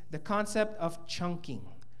 is the concept of chunking.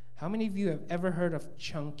 How many of you have ever heard of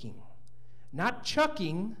chunking? Not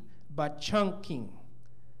chucking, but chunking.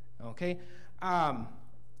 Okay?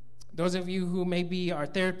 Those of you who maybe are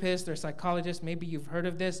therapists or psychologists, maybe you've heard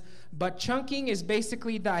of this. But chunking is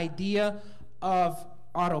basically the idea of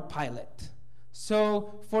autopilot.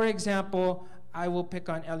 So, for example, I will pick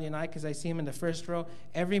on Ellie and I because I see him in the first row.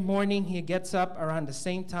 Every morning he gets up around the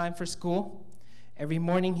same time for school. Every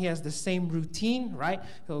morning he has the same routine, right?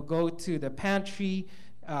 He'll go to the pantry,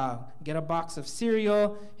 get a box of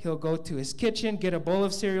cereal. He'll go to his kitchen, get a bowl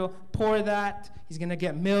of cereal, pour that. He's going to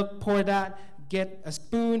get milk, pour that, get a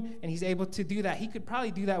spoon, and he's able to do that. He could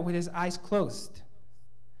probably do that with his eyes closed.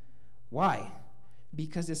 Why?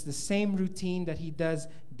 Because it's the same routine that he does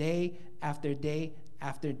day after day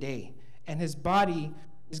after day. And his body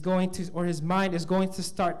is going to, or his mind is going to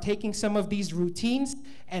start taking some of these routines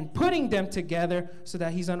and putting them together so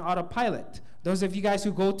that he's on autopilot. Those of you guys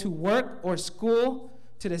who go to work or school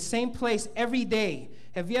to the same place every day,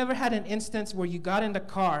 have you ever had an instance where you got in the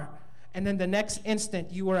car and then the next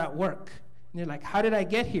instant you were at work? And you're like, how did I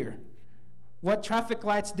get here? What traffic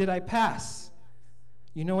lights did I pass?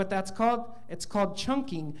 You know what that's called? It's called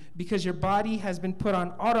chunking, because your body has been put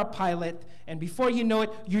on autopilot, and before you know it,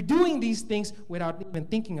 you're doing these things without even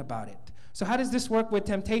thinking about it. So how does this work with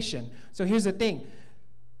temptation? So here's the thing.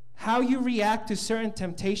 How you react to certain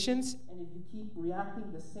temptations, and if you keep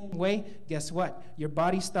reacting the same way, guess what? Your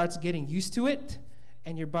body starts getting used to it,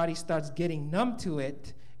 and your body starts getting numb to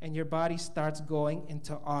it, and your body starts going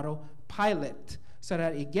into autopilot, so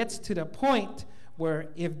that it gets to the point where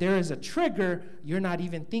if there is a trigger, you're not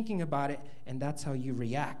even thinking about it, and that's how you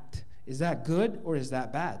react. Is that good or is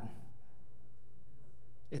that bad?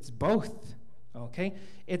 It's both, okay?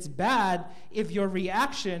 It's bad if your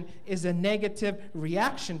reaction is a negative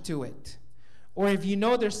reaction to it, or if you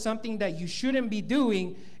know there's something that you shouldn't be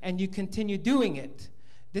doing and you continue doing it.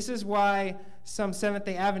 This is why some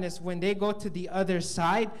Seventh-day Adventists, when they go to the other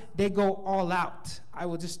side, they go all out. I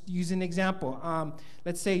will just use an example.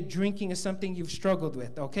 Let's say drinking is something you've struggled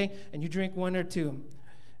with, okay? And you drink one or two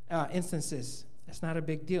instances. That's not a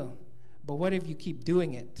big deal. But what if you keep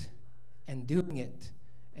doing it and doing it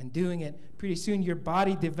and doing it? Pretty soon your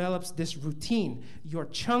body develops this routine. You're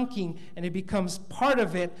chunking, and it becomes part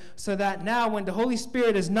of it, so that now when the Holy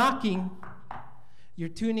Spirit is knocking, you're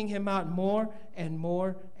tuning him out more and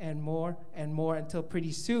more and more and more until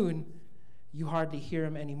pretty soon you hardly hear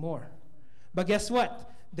him anymore. But guess what?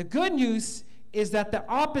 The good news is that the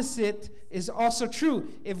opposite is also true.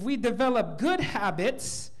 If we develop good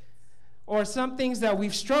habits or some things that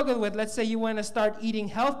we've struggled with, let's say you want to start eating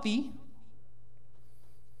healthy,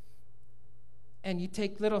 and you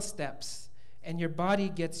take little steps, and your body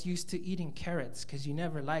gets used to eating carrots because you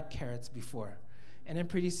never liked carrots before. And then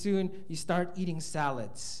pretty soon you start eating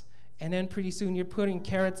salads. And then pretty soon you're putting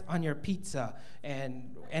carrots on your pizza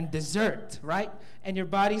and dessert, right? And your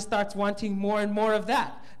body starts wanting more and more of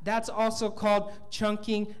that. That's also called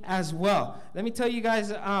chunking as well. Let me tell you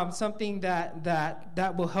guys something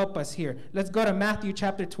that will help us here. Let's go to Matthew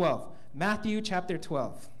chapter 12. Matthew chapter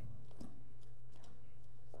 12.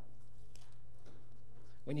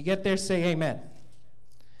 When you get there, say amen.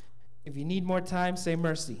 If you need more time, say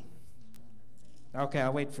mercy. Okay,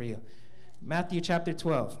 I'll wait for you. Matthew chapter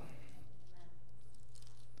 12.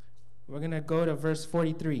 We're going to go to verse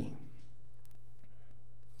 43.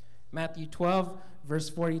 Matthew 12, verse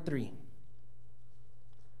 43.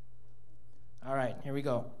 All right, here we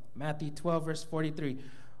go. Matthew 12, verse 43.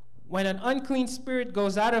 When an unclean spirit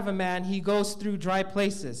goes out of a man, he goes through dry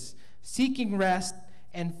places, seeking rest,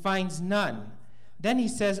 and finds none. Then he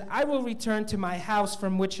says, I will return to my house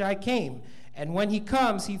from which I came. And when he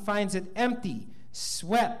comes, he finds it empty,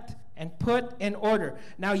 swept, and put in order.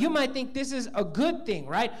 Now, you might think this is a good thing,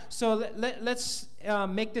 right? So let's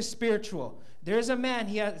make this spiritual. There's a man,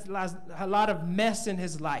 he has a lot of mess in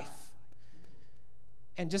his life.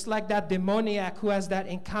 And just like that demoniac who has that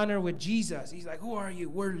encounter with Jesus, he's like, who are you?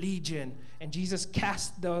 We're legion. And Jesus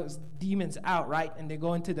casts those demons out, right? And they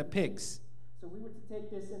go into the pigs. So we were to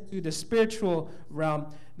take this into the spiritual realm.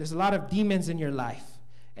 There's a lot of demons in your life.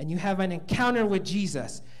 And you have an encounter with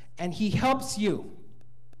Jesus. And he helps you.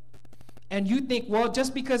 And you think, well,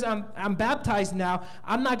 just because I'm baptized now,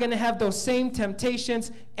 I'm not going to have those same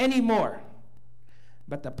temptations anymore.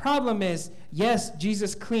 But the problem is, yes,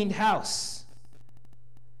 Jesus cleaned house.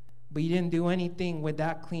 But you didn't do anything with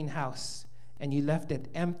that clean house. And you left it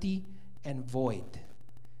empty and void.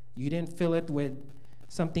 You didn't fill it with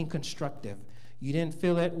something constructive. You didn't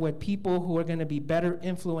fill it with people who are going to be better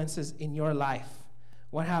influences in your life.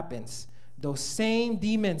 What happens? Those same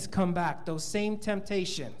demons come back, those same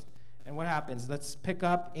temptations. And what happens? Let's pick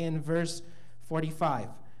up in verse 45.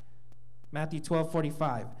 Matthew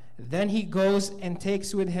 12:45. Then he goes and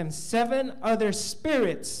takes with him 7 other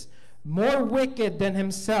spirits more wicked than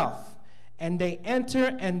himself, and they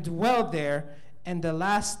enter and dwell there, and the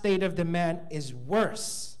last state of the man is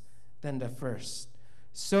worse than the first.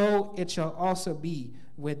 So it shall also be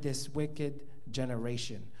with this wicked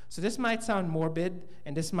generation. So this might sound morbid,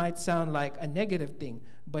 and this might sound like a negative thing,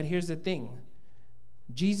 but here's the thing.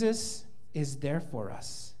 Jesus is there for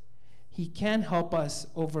us. He can help us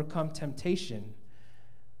overcome temptation,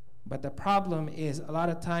 but the problem is a lot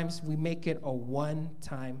of times we make it a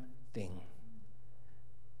one-time thing.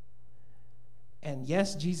 And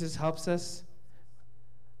yes, Jesus helps us,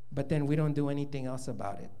 but then we don't do anything else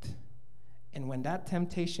about it. And when that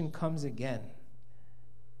temptation comes again,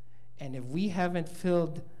 and if we haven't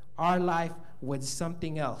filled our life with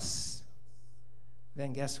something else,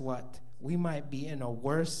 then guess what? We might be in a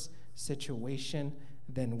worse situation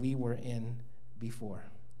than we were in before.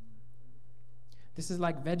 This is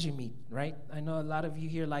like veggie meat, right? I know a lot of you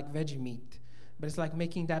here like veggie meat. But it's like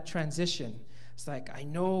making that transition. It's like, I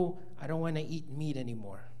know I don't want to eat meat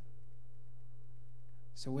anymore.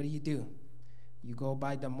 So what do? You go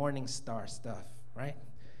buy the Morningstar stuff, right?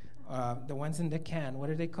 The ones in the can. What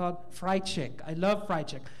are they called? Fried chick. I love fried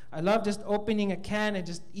chick. I love just opening a can and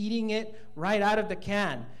just eating it right out of the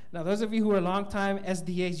can. Now, those of you who are longtime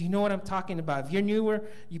SDAs, you know what I'm talking about. If you're newer,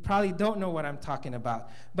 you probably don't know what I'm talking about.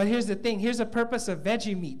 But here's the thing. Here's the purpose of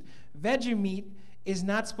veggie meat. Veggie meat is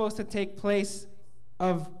not supposed to take place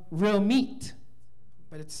of real meat,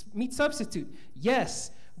 but it's meat substitute. Yes,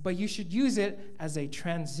 but you should use it as a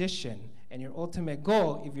transition. And your ultimate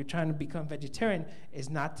goal, if you're trying to become vegetarian, is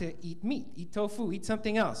not to eat meat. Eat tofu, eat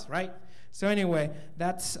something else, right? So anyway,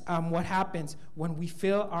 that's what happens when we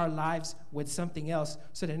fill our lives with something else.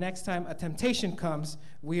 So the next time a temptation comes,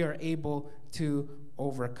 we are able to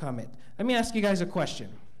overcome it. Let me ask you guys a question.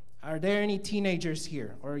 Are there any teenagers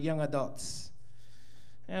here or young adults?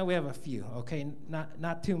 Yeah, we have a few, okay?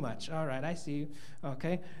 Not too much. All right, I see you,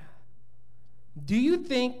 okay? Do you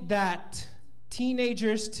think that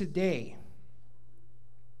teenagers today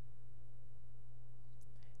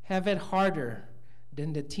have it harder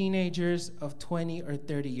than the teenagers of 20 or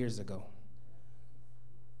 30 years ago?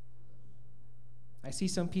 I see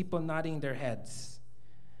some people nodding their heads.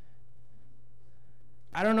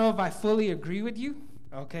 I don't know if I fully agree with you,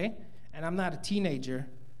 okay? And I'm not a teenager.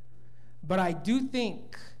 But I do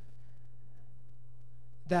think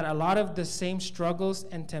that a lot of the same struggles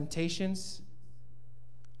and temptations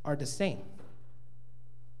are the same.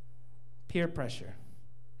 Peer pressure,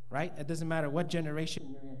 right? It doesn't matter what generation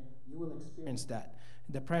you're in, you will experience that.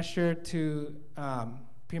 The pressure to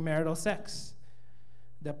premarital sex,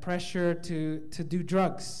 the pressure to do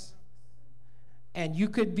drugs. And you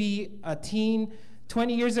could be a teen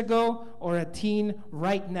 20 years ago or a teen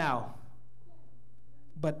right now,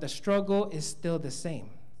 but the struggle is still the same.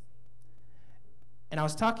 And I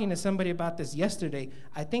was talking to somebody about this yesterday.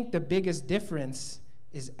 I think the biggest difference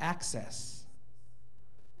is access.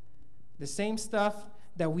 The same stuff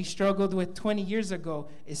that we struggled with 20 years ago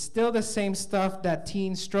is still the same stuff that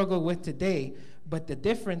teens struggle with today, but the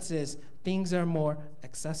difference is things are more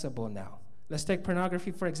accessible now. Let's take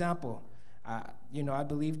pornography, for example. I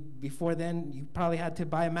believe before then, you probably had to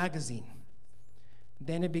buy a magazine.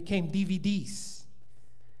 Then it became DVDs.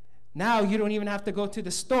 Now you don't even have to go to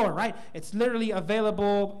the store, right? It's literally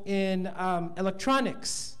available in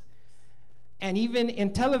electronics. And even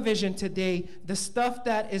in television today, the stuff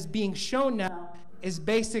that is being shown now is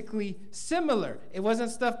basically similar. It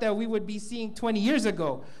wasn't stuff that we would be seeing 20 years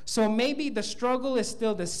ago. So maybe the struggle is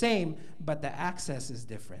still the same, but the access is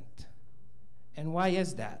different. And why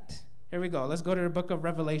is that? Here we go. Let's go to the book of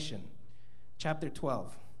Revelation, chapter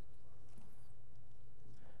 12.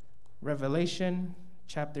 Revelation,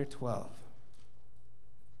 chapter 12.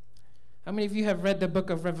 How many of you have read the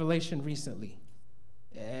book of Revelation recently?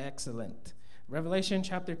 Excellent. Revelation,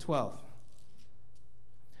 chapter 12.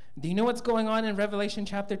 Do you know what's going on in Revelation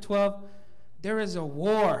chapter 12? There is a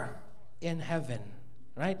war in heaven,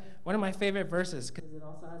 right? One of my favorite verses, because it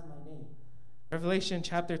also has my name. Revelation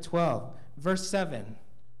chapter 12, verse 7.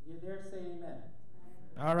 You dare say amen?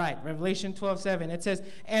 All right, Revelation 12:7. It says,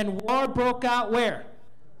 and war broke out where?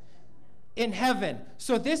 In heaven.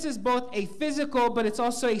 So this is both a physical, but it's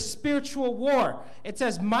also a spiritual war. It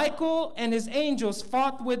says Michael and his angels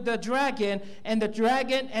fought with the dragon, and the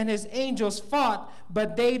dragon and his angels fought,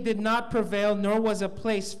 but they did not prevail, nor was a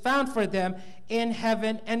place found for them in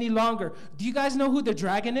heaven any longer. Do you guys know who the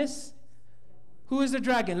dragon is? Who is the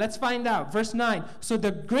dragon? Let's find out. Verse 9. So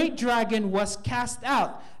the great dragon was cast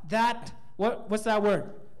out. What's that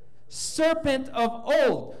word? Serpent of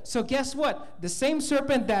old. So guess what? The same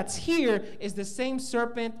serpent that's here is the same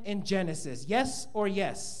serpent in Genesis. Yes or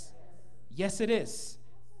yes? Yes, it is.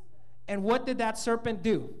 And what did that serpent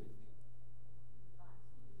do?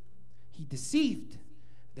 He deceived.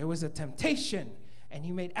 There was a temptation, and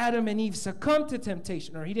he made Adam and Eve succumb to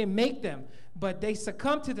temptation. Or he didn't make them, but they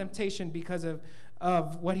succumbed to temptation because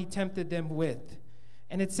of what he tempted them with.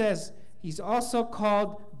 And it says, he's also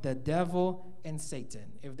called the devil and Satan.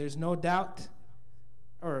 If there's no doubt,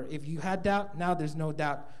 or if you had doubt, now there's no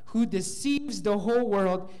doubt. Who deceives the whole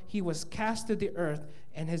world, he was cast to the earth,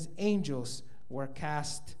 and his angels were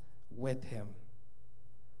cast with him.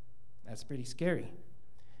 That's pretty scary.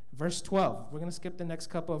 Verse 12. We're going to skip the next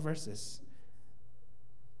couple of verses.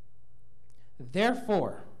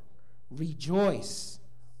 Therefore, rejoice,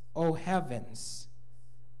 O heavens,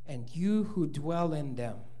 and you who dwell in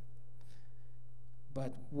them.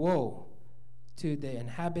 But woe to the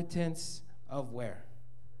inhabitants of where?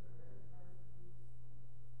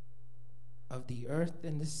 Of the earth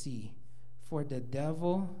and the sea. For the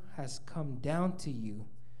devil has come down to you,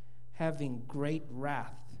 having great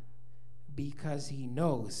wrath, because he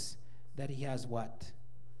knows that he has what?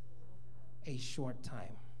 A short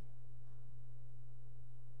time.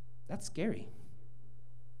 That's scary.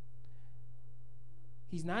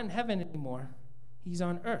 He's not in heaven anymore. He's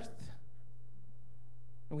on earth.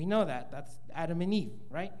 And we know that. That's Adam and Eve,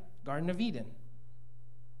 right? Garden of Eden.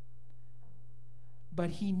 But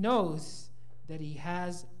he knows that he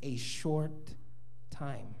has a short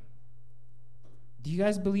time. Do you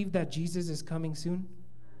guys believe that Jesus is coming soon?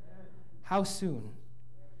 How soon?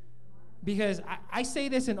 Because I say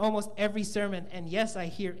this in almost every sermon, and yes, I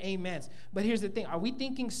hear amens. But here's the thing. Are we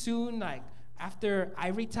thinking soon, like after I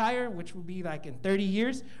retire, which will be like in 30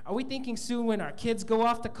 years? Are we thinking soon when our kids go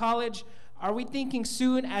off to college? Are we thinking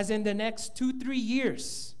soon as in the next 2-3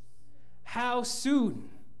 years? How soon?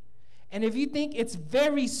 And if you think it's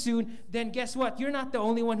very soon, then guess what? You're not the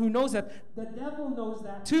only one who knows that. The devil knows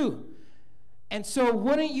that too. And so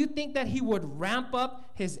wouldn't you think that he would ramp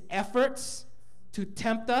up his efforts to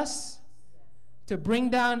tempt us, to bring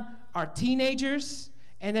down our teenagers,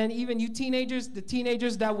 and then even you teenagers, the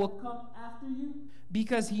teenagers that will come after you?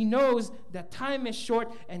 Because he knows that time is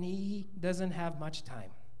short and he doesn't have much time.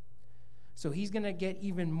 So he's going to get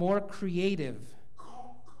even more creative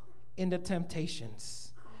in the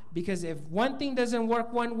temptations. Because if one thing doesn't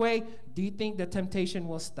work one way, do you think the temptation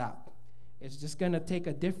will stop? It's just going to take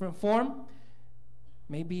a different form.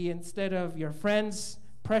 Maybe instead of your friends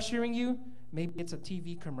pressuring you, maybe it's a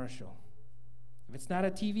TV commercial. If it's not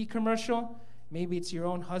a TV commercial, maybe it's your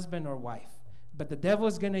own husband or wife. But the devil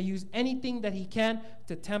is going to use anything that he can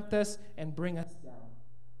to tempt us and bring us down.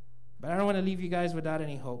 But I don't want to leave you guys without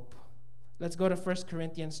any hope. Let's go to 1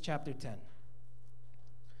 Corinthians chapter 10.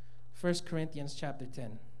 1 Corinthians chapter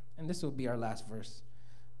 10. And this will be our last verse.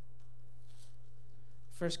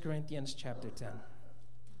 1 Corinthians chapter 10.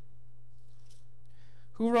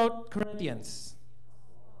 Who wrote Corinthians?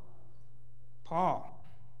 Paul.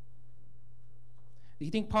 Do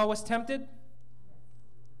you think Paul was tempted?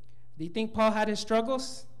 Do you think Paul had his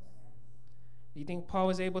struggles? Do you think Paul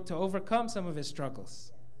was able to overcome some of his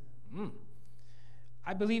struggles?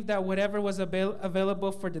 I believe that whatever was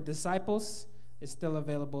available for the disciples is still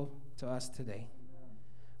available to us today.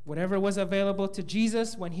 Whatever was available to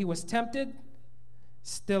Jesus when he was tempted,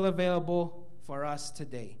 still available for us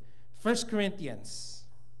today. 1 Corinthians,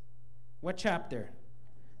 what chapter?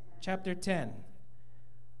 Chapter 10.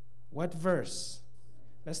 What verse?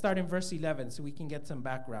 Let's start in verse 11 so we can get some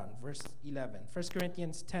background. Verse 11. 1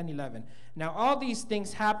 Corinthians 10:11. Now all these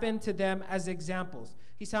things happened to them as examples.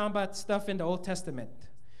 He's talking about stuff in the Old Testament.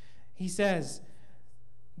 He says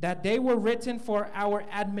that they were written for our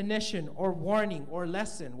admonition or warning or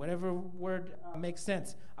lesson, whatever word makes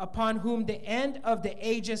sense, upon whom the end of the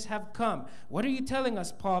ages have come. What are you telling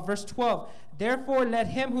us, Paul? Verse 12. Therefore let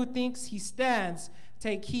him who thinks he stands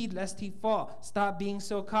take heed lest he fall. Stop being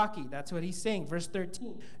so cocky. That's what he's saying. Verse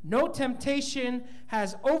 13. No temptation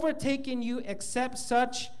has overtaken you except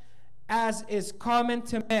such as is common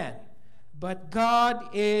to man. But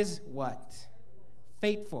God is what?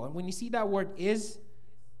 Faithful. And when you see that word is,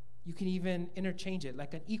 you can even interchange it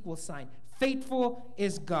like an equal sign. Faithful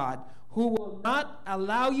is God, who will not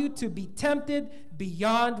allow you to be tempted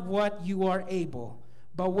beyond what you are able,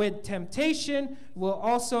 but with temptation will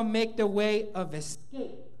also make the way of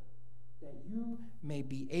escape, that you may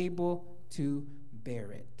be able to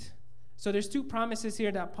bear it. So there's two promises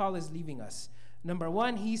here that Paul is leaving us. Number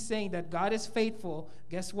one, he's saying that God is faithful.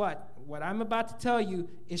 Guess what? What I'm about to tell you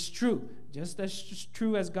is true, just as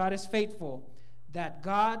true as God is faithful, that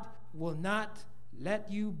God will not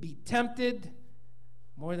let you be tempted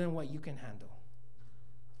more than what you can handle.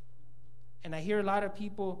 And I hear a lot of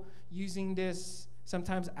people using this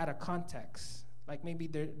sometimes out of context. Like maybe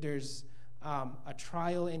there's a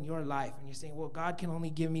trial in your life, and you're saying, well, God can only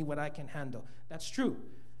give me what I can handle. That's true.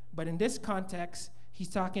 But in this context, he's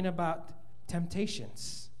talking about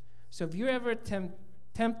temptations. So if you're ever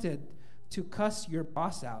tempted to cuss your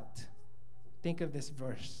boss out, think of this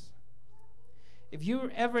verse. If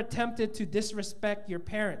you're ever tempted to disrespect your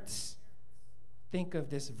parents, think of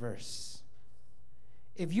this verse.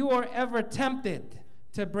 If you are ever tempted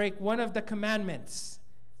to break one of the commandments,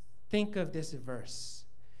 think of this verse.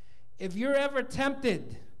 If you're ever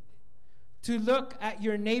tempted to look at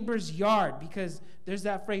your neighbor's yard, because there's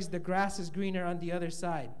that phrase, the grass is greener on the other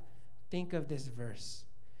side, think of this verse.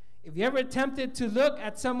 If you're ever tempted to look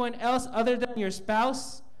at someone else other than your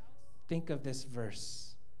spouse, think of this verse.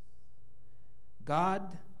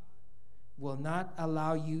 God will not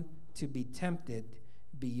allow you to be tempted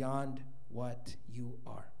beyond what you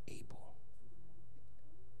are able.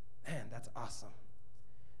 Man, that's awesome.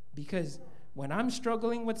 Because when I'm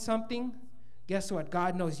struggling with something, guess what?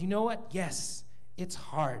 God knows, you know what? Yes, it's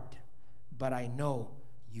hard, but I know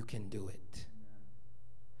you can do it.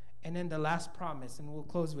 And then the last promise, and we'll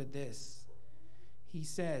close with this. He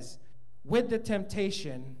says, with the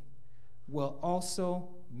temptation will also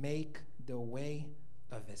make the way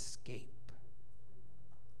of escape.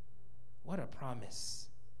 What a promise.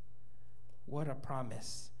 What a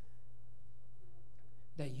promise.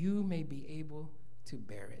 That you may be able to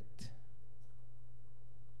bear it.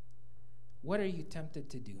 What are you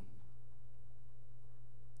tempted to do?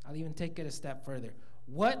 I'll even take it a step further.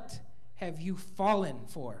 What have you fallen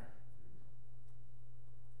for?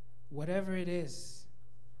 Whatever it is,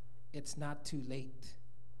 it's not too late.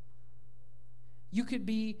 You could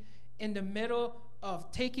be in the middle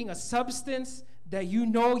of taking a substance that you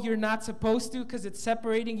know you're not supposed to because it's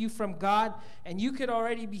separating you from God, and you could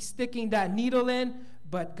already be sticking that needle in,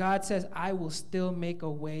 but God says, I will still make a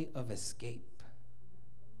way of escape.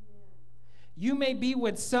 You may be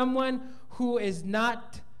with someone who is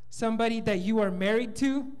not somebody that you are married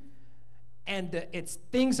to, and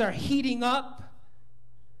things are heating up.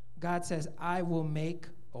 God says, I will make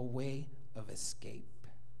a way of escape.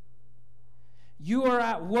 You are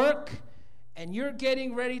at work and you're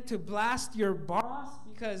getting ready to blast your boss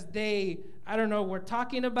because they, were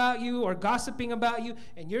talking about you or gossiping about you,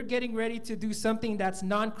 and you're getting ready to do something that's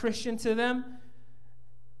non-Christian to them.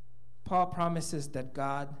 Paul promises that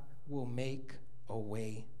God will make a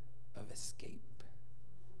way of escape.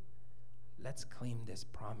 Let's claim this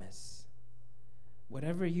promise.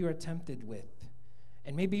 Whatever you are tempted with,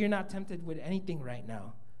 and maybe you're not tempted with anything right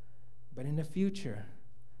now, but in the future,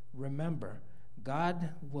 remember, God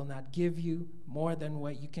will not give you more than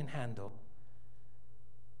what you can handle.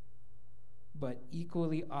 But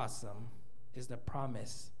equally awesome is the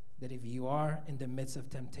promise that if you are in the midst of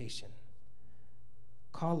temptation,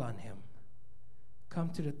 call on him. Come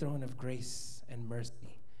to the throne of grace and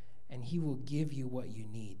mercy, and he will give you what you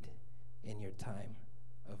need in your time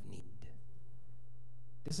of need.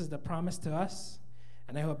 This is the promise to us,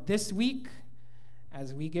 and I hope this week,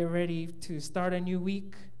 as we get ready to start a new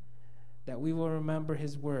week, that we will remember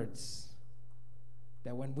his words,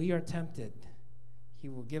 that when we are tempted, he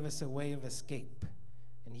will give us a way of escape,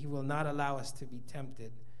 and he will not allow us to be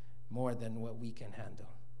tempted more than what we can handle.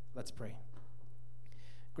 Let's pray.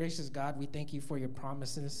 Gracious God, we thank you for your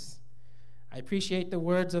promises. I appreciate the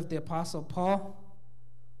words of the Apostle Paul,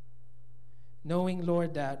 knowing,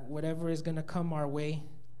 Lord, that whatever is going to come our way,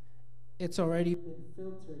 it's already been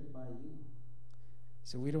filtered by you.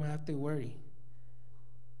 So we don't have to worry.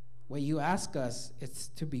 What you ask us is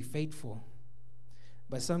to be faithful.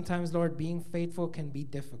 But sometimes, Lord, being faithful can be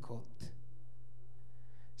difficult.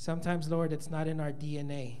 Sometimes, Lord, it's not in our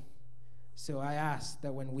DNA. So I ask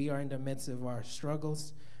that when we are in the midst of our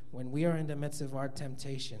struggles, when we are in the midst of our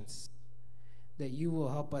temptations, that you will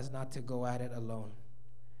help us not to go at it alone.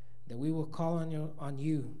 That we will call on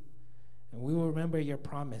you, and we will remember your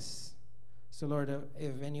promise. So, Lord,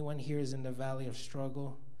 if anyone here is in the valley of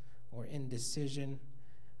struggle or indecision,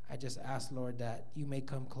 I just ask, Lord, that you may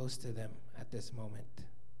come close to them at this moment.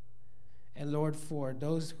 And, Lord, for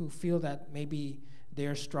those who feel that maybe they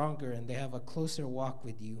are stronger and they have a closer walk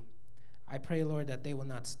with you, I pray, Lord, that they will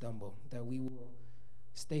not stumble, that we will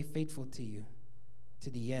stay faithful to you to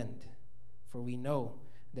the end, for we know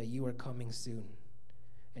that you are coming soon.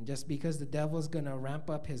 And just because the devil's going to ramp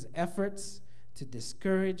up his efforts to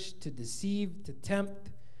discourage, to deceive, to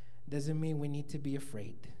tempt, doesn't mean we need to be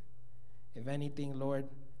afraid. If anything, Lord,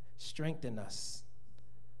 strengthen us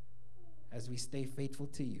as we stay faithful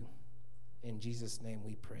to you. In Jesus' name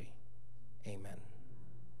we pray. Amen.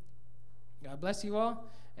 God bless you all,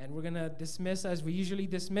 and we're going to dismiss as we usually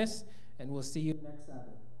dismiss, and we'll see you next Sabbath.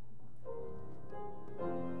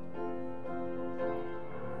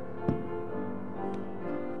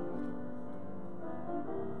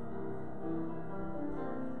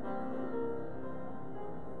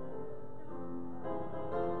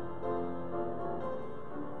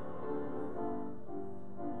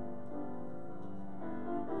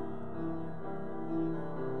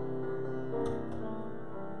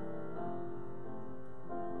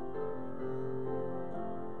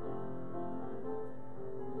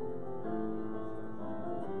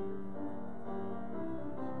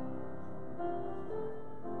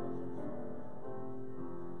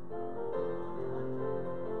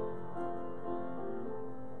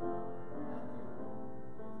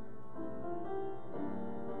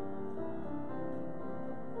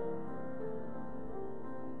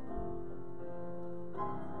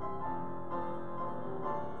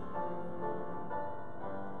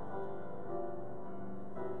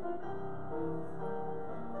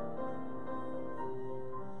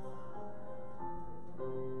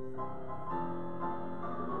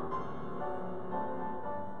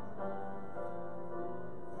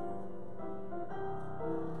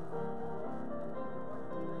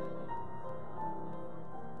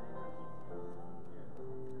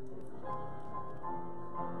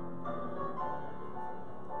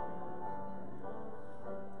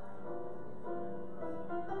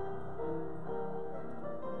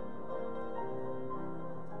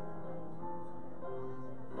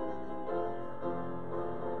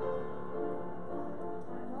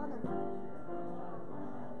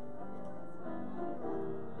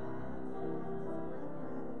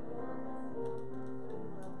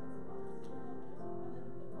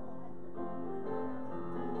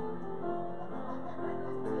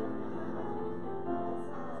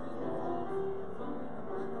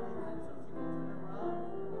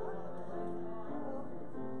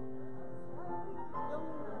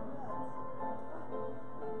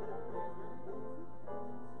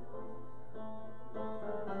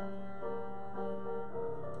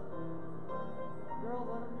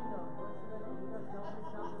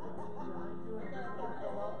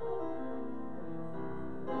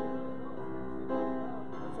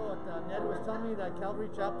 That Calvary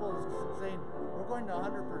Chapel is saying we're going to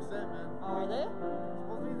 100%, man. Are they?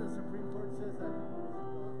 Supposedly the Supreme Court says that